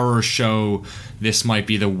horror show, this might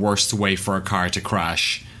be the worst way for a car to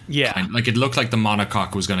crash. Yeah. Like, it looked like the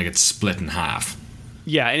monocoque was going to get split in half.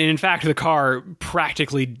 Yeah, and in fact, the car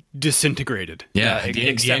practically disintegrated. Yeah,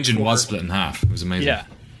 the engine was split in half. It was amazing. Yeah.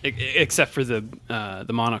 except for the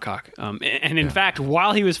monocoque. And in fact,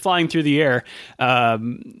 while he was flying through the air,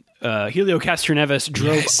 Helio Castroneves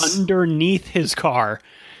drove underneath his car.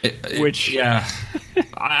 There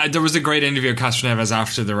was a great interview of Castroneves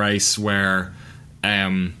after the race where,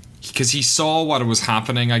 because he saw what was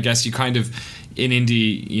happening. I guess you kind of, in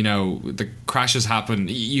Indy, the crashes happen.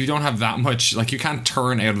 You don't have that much, you can't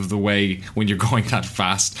turn out of the way when you're going that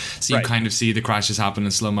fast. So you kind of see the crashes happen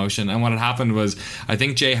in slow motion. And what had happened was, I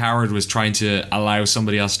think Jay Howard was trying to allow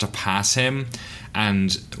somebody else to pass him.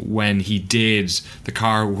 And when he did, the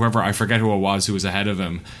car, whoever, I forget who it was who was ahead of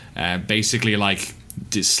him, basically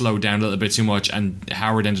slowed down a little bit too much, and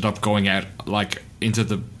Howard ended up going out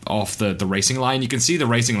into off the racing line. You can see the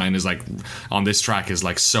racing line is on this track is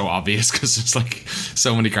so obvious because there's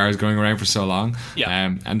so many cars going around for so long.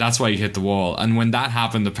 And that's why he hit the wall. And when that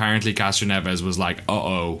happened, apparently Castroneves was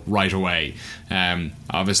right away.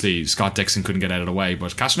 Obviously Scott Dixon couldn't get out of the way,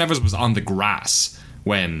 but Castroneves was on the grass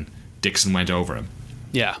when Dixon went over him.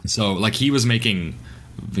 So he was making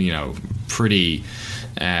pretty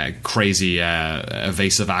crazy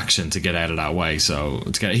evasive action to get out of that way. So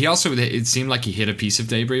he also, it seemed like he hit a piece of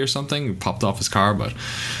debris or something, popped off his car, but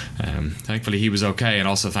thankfully he was okay, and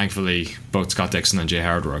also thankfully both Scott Dixon and Jay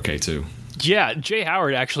Howard were okay too. Yeah, Jay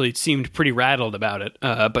Howard actually seemed pretty rattled about it,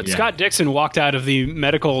 but Scott Dixon walked out of the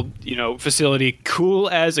medical facility cool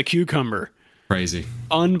as a cucumber. Crazy.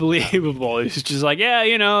 Unbelievable. It's just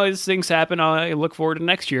these things happen. I look forward to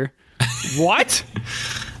next year. What?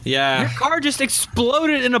 Yeah. Your car just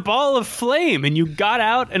exploded in a ball of flame and you got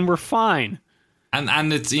out and we're fine.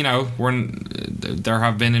 And it's, there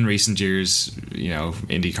have been in recent years,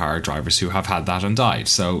 IndyCar drivers who have had that and died.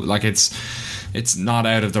 So it's not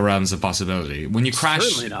out of the realms of possibility. When you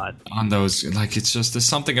crash on those, it's just, there's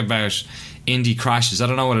something about Indy crashes. I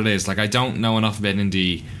don't know what it is. I don't know enough about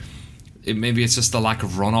Indy. Maybe it's just the lack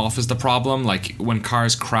of runoff is the problem. When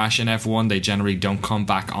cars crash in F1, they generally don't come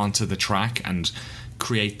back onto the track and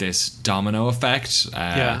create this domino effect.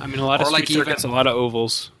 A lot of street circuits, a lot of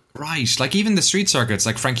ovals. Right, even the street circuits,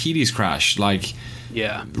 Franchitti's crash,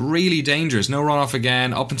 really dangerous. No runoff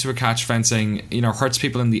again, up into a catch fencing, hurts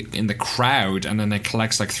people in the crowd, and then it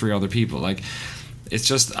collects 3 other people. It's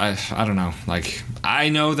just, I don't know. I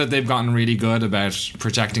know that they've gotten really good about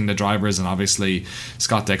protecting the drivers, and obviously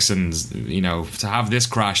Scott Dixon's, to have this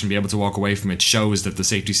crash and be able to walk away from it shows that the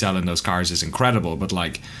safety cell in those cars is incredible. But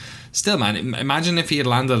still, man, imagine if he had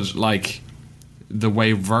landed the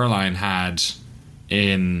way Verline had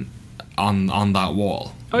on that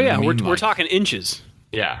wall. Oh yeah, we're talking inches.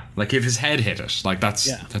 Yeah, if his head hit it,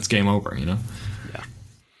 that's game over.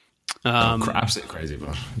 Absolutely crazy,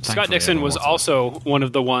 but Scott Dixon was also one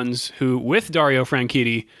of the ones who, with Dario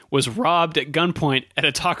Franchitti, was robbed at gunpoint at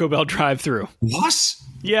a Taco Bell drive-thru. What?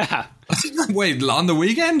 Yeah. Wait, on the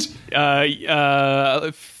weekend?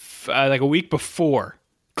 A week before.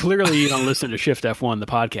 Clearly, you don't listen to Shift F1, the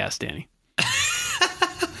podcast, Danny.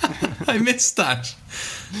 I missed that.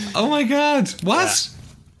 Oh my god! What?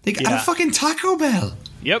 At a fucking Taco Bell?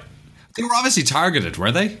 Yep. They were obviously targeted,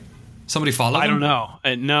 were they? Somebody followed them? I don't know.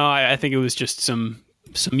 No, I think it was just some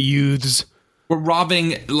youths. We're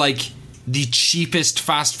robbing, the cheapest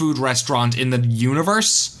fast food restaurant in the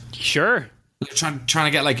universe? Sure. Trying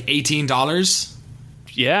to get, $18?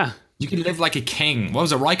 Yeah. You can live like a king. What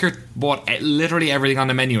was it? Riker bought literally everything on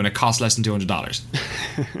the menu and it cost less than $200.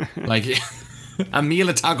 A meal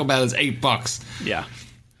at Taco Bell is $8. Yeah.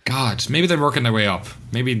 God, maybe they're working their way up.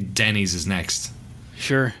 Maybe Denny's is next.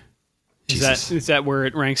 Sure. Is that where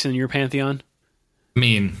it ranks in your pantheon? I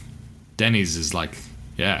mean, Denny's is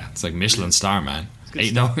it's like Michelin star, man.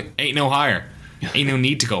 Ain't no higher. Ain't no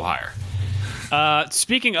need to go higher.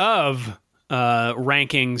 Speaking of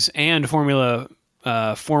rankings and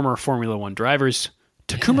former Formula One drivers,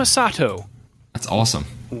 Takuma Sato. That's awesome.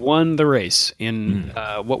 Won the race in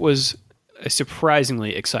what was a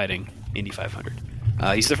surprisingly exciting Indy 500.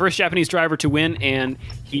 He's the first Japanese driver to win, and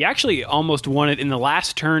he actually almost won it in the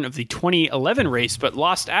last turn of the 2011 race, but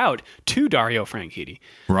lost out to Dario Franchitti.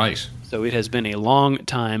 Right. So it has been a long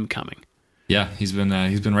time coming. Yeah, he's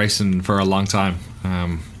been racing for a long time,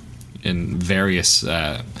 in various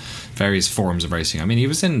forms of racing. I mean, he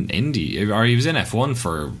was in Indy, or he was in F1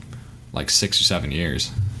 for 6 or 7 years.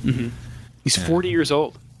 Mm-hmm. He's 40 years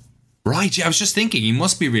old. Right, yeah, I was just thinking he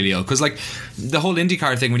must be really ill, because the whole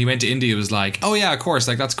IndyCar thing, when he went to Indy, it was oh yeah, of course,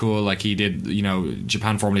 that's cool, he did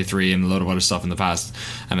Japan Formula 3 and a load of other stuff in the past,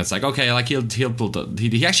 and it's okay, he'll pull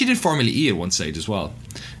he actually did Formula E at one stage as well,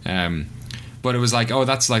 but it was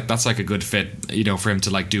that's a good fit, for him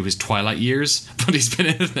to do his twilight years, but he's been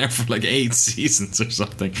in it there for 8 seasons or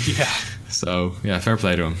something. Yeah. So yeah, fair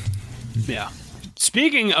play to him. Yeah.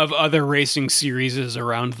 Speaking of other racing series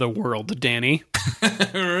around the world, Danny.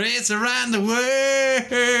 Race around the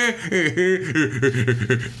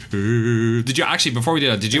world. Did you actually, before we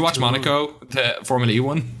do that, did you watch Monaco, the Formula E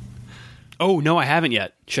one? Oh, no, I haven't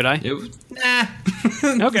yet. Should I? Nah.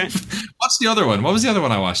 Okay. What's the other one? What was the other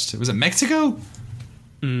one I watched? Was it Mexico?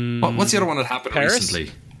 What's the other one that happened Paris?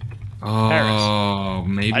 recently? Paris. Oh,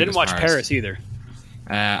 maybe I didn't watch Paris either.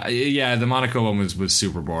 Yeah, the Monaco one was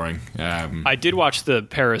super boring. I did watch the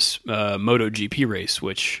Paris Moto GP race,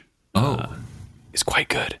 which is quite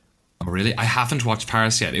good. Oh, really? I haven't watched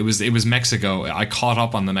Paris yet. It was Mexico. I caught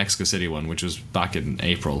up on the Mexico City one, which was back in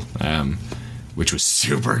April, which was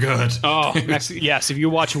super good. Oh, yes. If you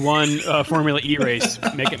watch one Formula E race,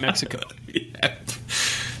 make it Mexico. Yeah.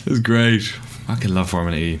 It was great. I fucking love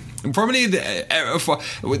Formula E. Formula E,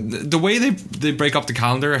 the way they break up the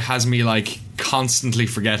calendar has me like constantly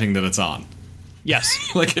forgetting that it's on.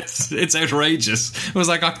 Yes. Like it's outrageous. It was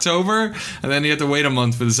like October, and then you had to wait a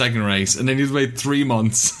month for the second race, and then you had to wait 3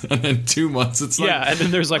 months, and then 2 months. It's like, yeah, and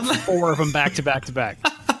then there's like 4 of them back to back to back.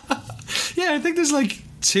 Yeah, I think there's like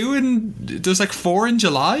 4 in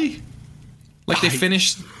July. Like they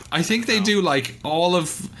finished. I think they do like all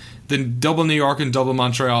of the double New York and double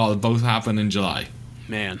Montreal both happen in July.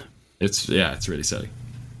 Man, it's really silly.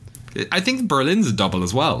 I think Berlin's a double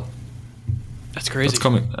as well. That's crazy.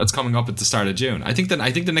 That's coming up at the start of June. I think the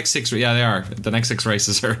next 6. Yeah, they are. The next 6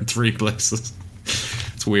 races are in 3 places.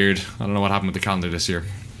 It's weird. I don't know what happened with the calendar this year.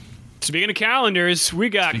 Speaking of calendars, we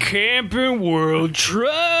got Camping World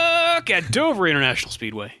Truck at Dover International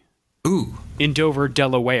Speedway. Ooh, in Dover,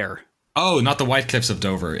 Delaware. Oh, not the White Cliffs of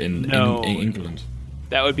Dover in England.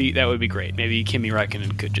 That would be great. Maybe Kimi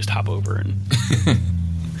Räikkönen could just hop over and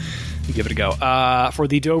give it a go. For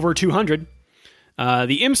the Dover 200,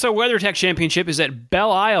 the IMSA WeatherTech Championship is at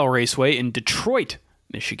Belle Isle Raceway in Detroit,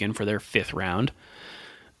 Michigan, for their 5th round.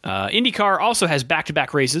 IndyCar also has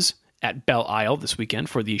back-to-back races at Belle Isle this weekend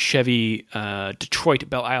for the Chevy Detroit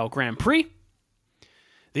Belle Isle Grand Prix.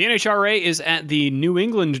 The NHRA is at the New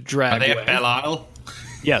England Dragway. Are they at Belle Isle?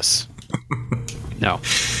 Yes. No.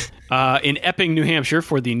 In Epping, New Hampshire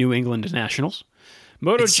for the New England Nationals.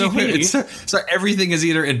 MotoGP. So everything is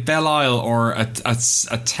either in Belle Isle or a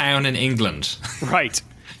town in England. Right.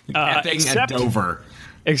 Epping and Dover.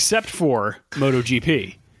 Except for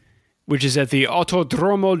MotoGP, which is at the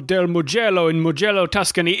Autodromo del Mugello in Mugello,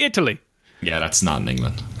 Tuscany, Italy. Yeah, that's not in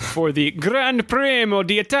England. For the Gran Premio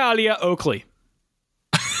d'Italia, Oakley.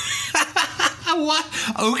 What?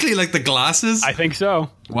 Oakley, like the glasses? I think so.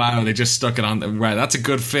 Wow, they just stuck it on. Right, that's a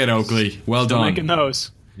good fit, Oakley. Well done. Making those.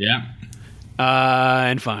 Yeah.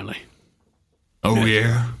 And finally. Oh,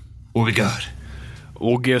 yeah. What we got?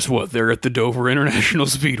 Well, guess what? They're at the Dover International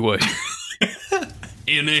Speedway.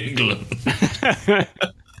 In England.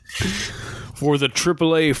 For the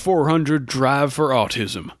AAA 400 Drive for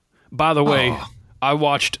Autism. By the way, I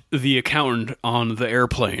watched The Accountant on the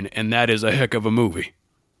airplane, and that is a heck of a movie.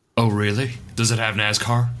 Oh, really? Does it have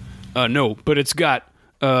NASCAR? No, but it's got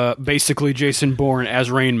basically Jason Bourne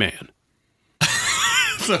as Rain Man.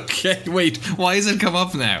 Okay, wait. Why has it come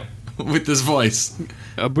up now with this voice?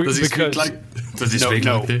 Does he speak like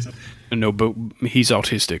this? No, but he's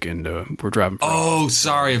autistic, and we're driving. Oh,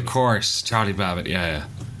 sorry, of course, Charlie Babbitt. Yeah.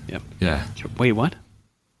 Wait, what?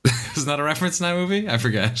 Isn't that a reference in that movie? I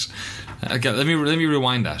forget. Okay, let me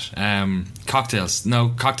rewind that. Cocktail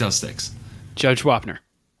sticks. Judge Wapner.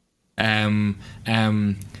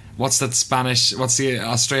 What's that Spanish? What's the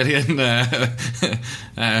Australian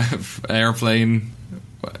airplane?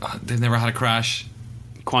 They've never had a crash.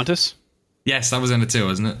 Qantas? Yes, that was in it too,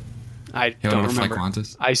 wasn't it? I don't remember.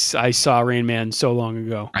 Qantas? I saw Rain Man so long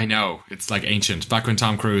ago. I know. It's like ancient. Back when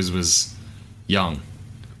Tom Cruise was young.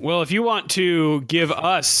 Well, if you want to give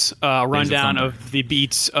us a rundown of the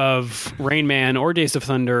beats of Rain Man or Days of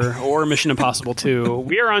Thunder or Mission Impossible 2,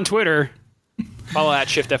 we are on Twitter. Follow at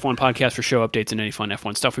Shift F1 Podcast for show updates and any fun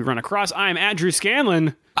F1 stuff we run across. I'm at Drew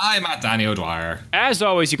Scanlon. I'm at Danny O'Dwyer. As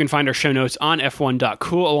always, you can find our show notes on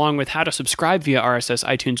f1.cool, along with how to subscribe via RSS,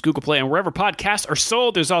 iTunes, Google Play, and wherever podcasts are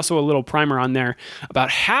sold. There's also a little primer on there about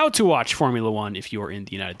how to watch Formula One if you're in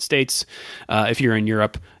the United States. If you're in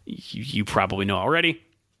Europe, you probably know already.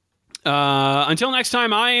 Until next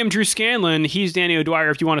time, I am Drew Scanlon. He's Danny O'Dwyer.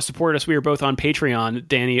 If you want to support us, we are both on Patreon,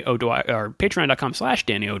 Danny O'Dwyer, or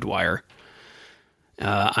patreon.com/Danny O'Dwyer.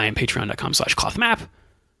 I am patreon.com/clothmap.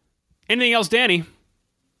 Anything else, Danny?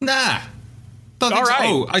 Nah. All right.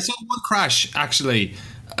 Oh, I saw one crash, actually,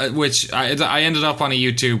 which I ended up on a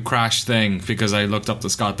YouTube crash thing because I looked up the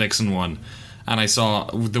Scott Dixon one. And I saw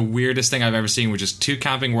the weirdest thing I've ever seen, which is 2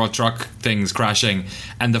 Camping World Truck things crashing,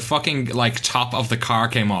 and the fucking, like, top of the car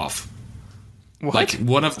came off. What? Like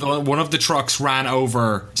one of the trucks ran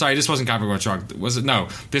over. Sorry, this wasn't Capricorn truck. Was it? No,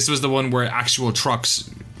 this was the one where actual trucks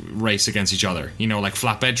race against each other. You know, like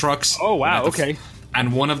flatbed trucks. Oh wow, okay.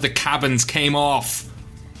 And one of the cabins came off.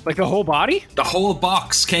 Like the whole body? The whole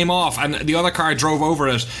box came off, and the other car drove over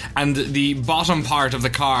it, and the bottom part of the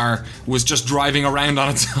car was just driving around on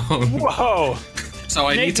its own. Whoa. So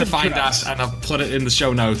I need to find that, and I'll put it in the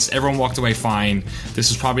show notes. Everyone walked away fine. This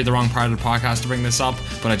is probably the wrong part of the podcast to bring this up,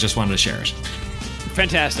 but I just wanted to share it.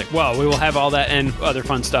 Fantastic. Well, we will have all that and other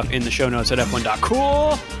fun stuff in the show notes at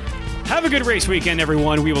f1.cool. Have a good race weekend,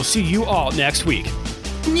 everyone. We will see you all next week.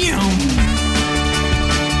 Meow.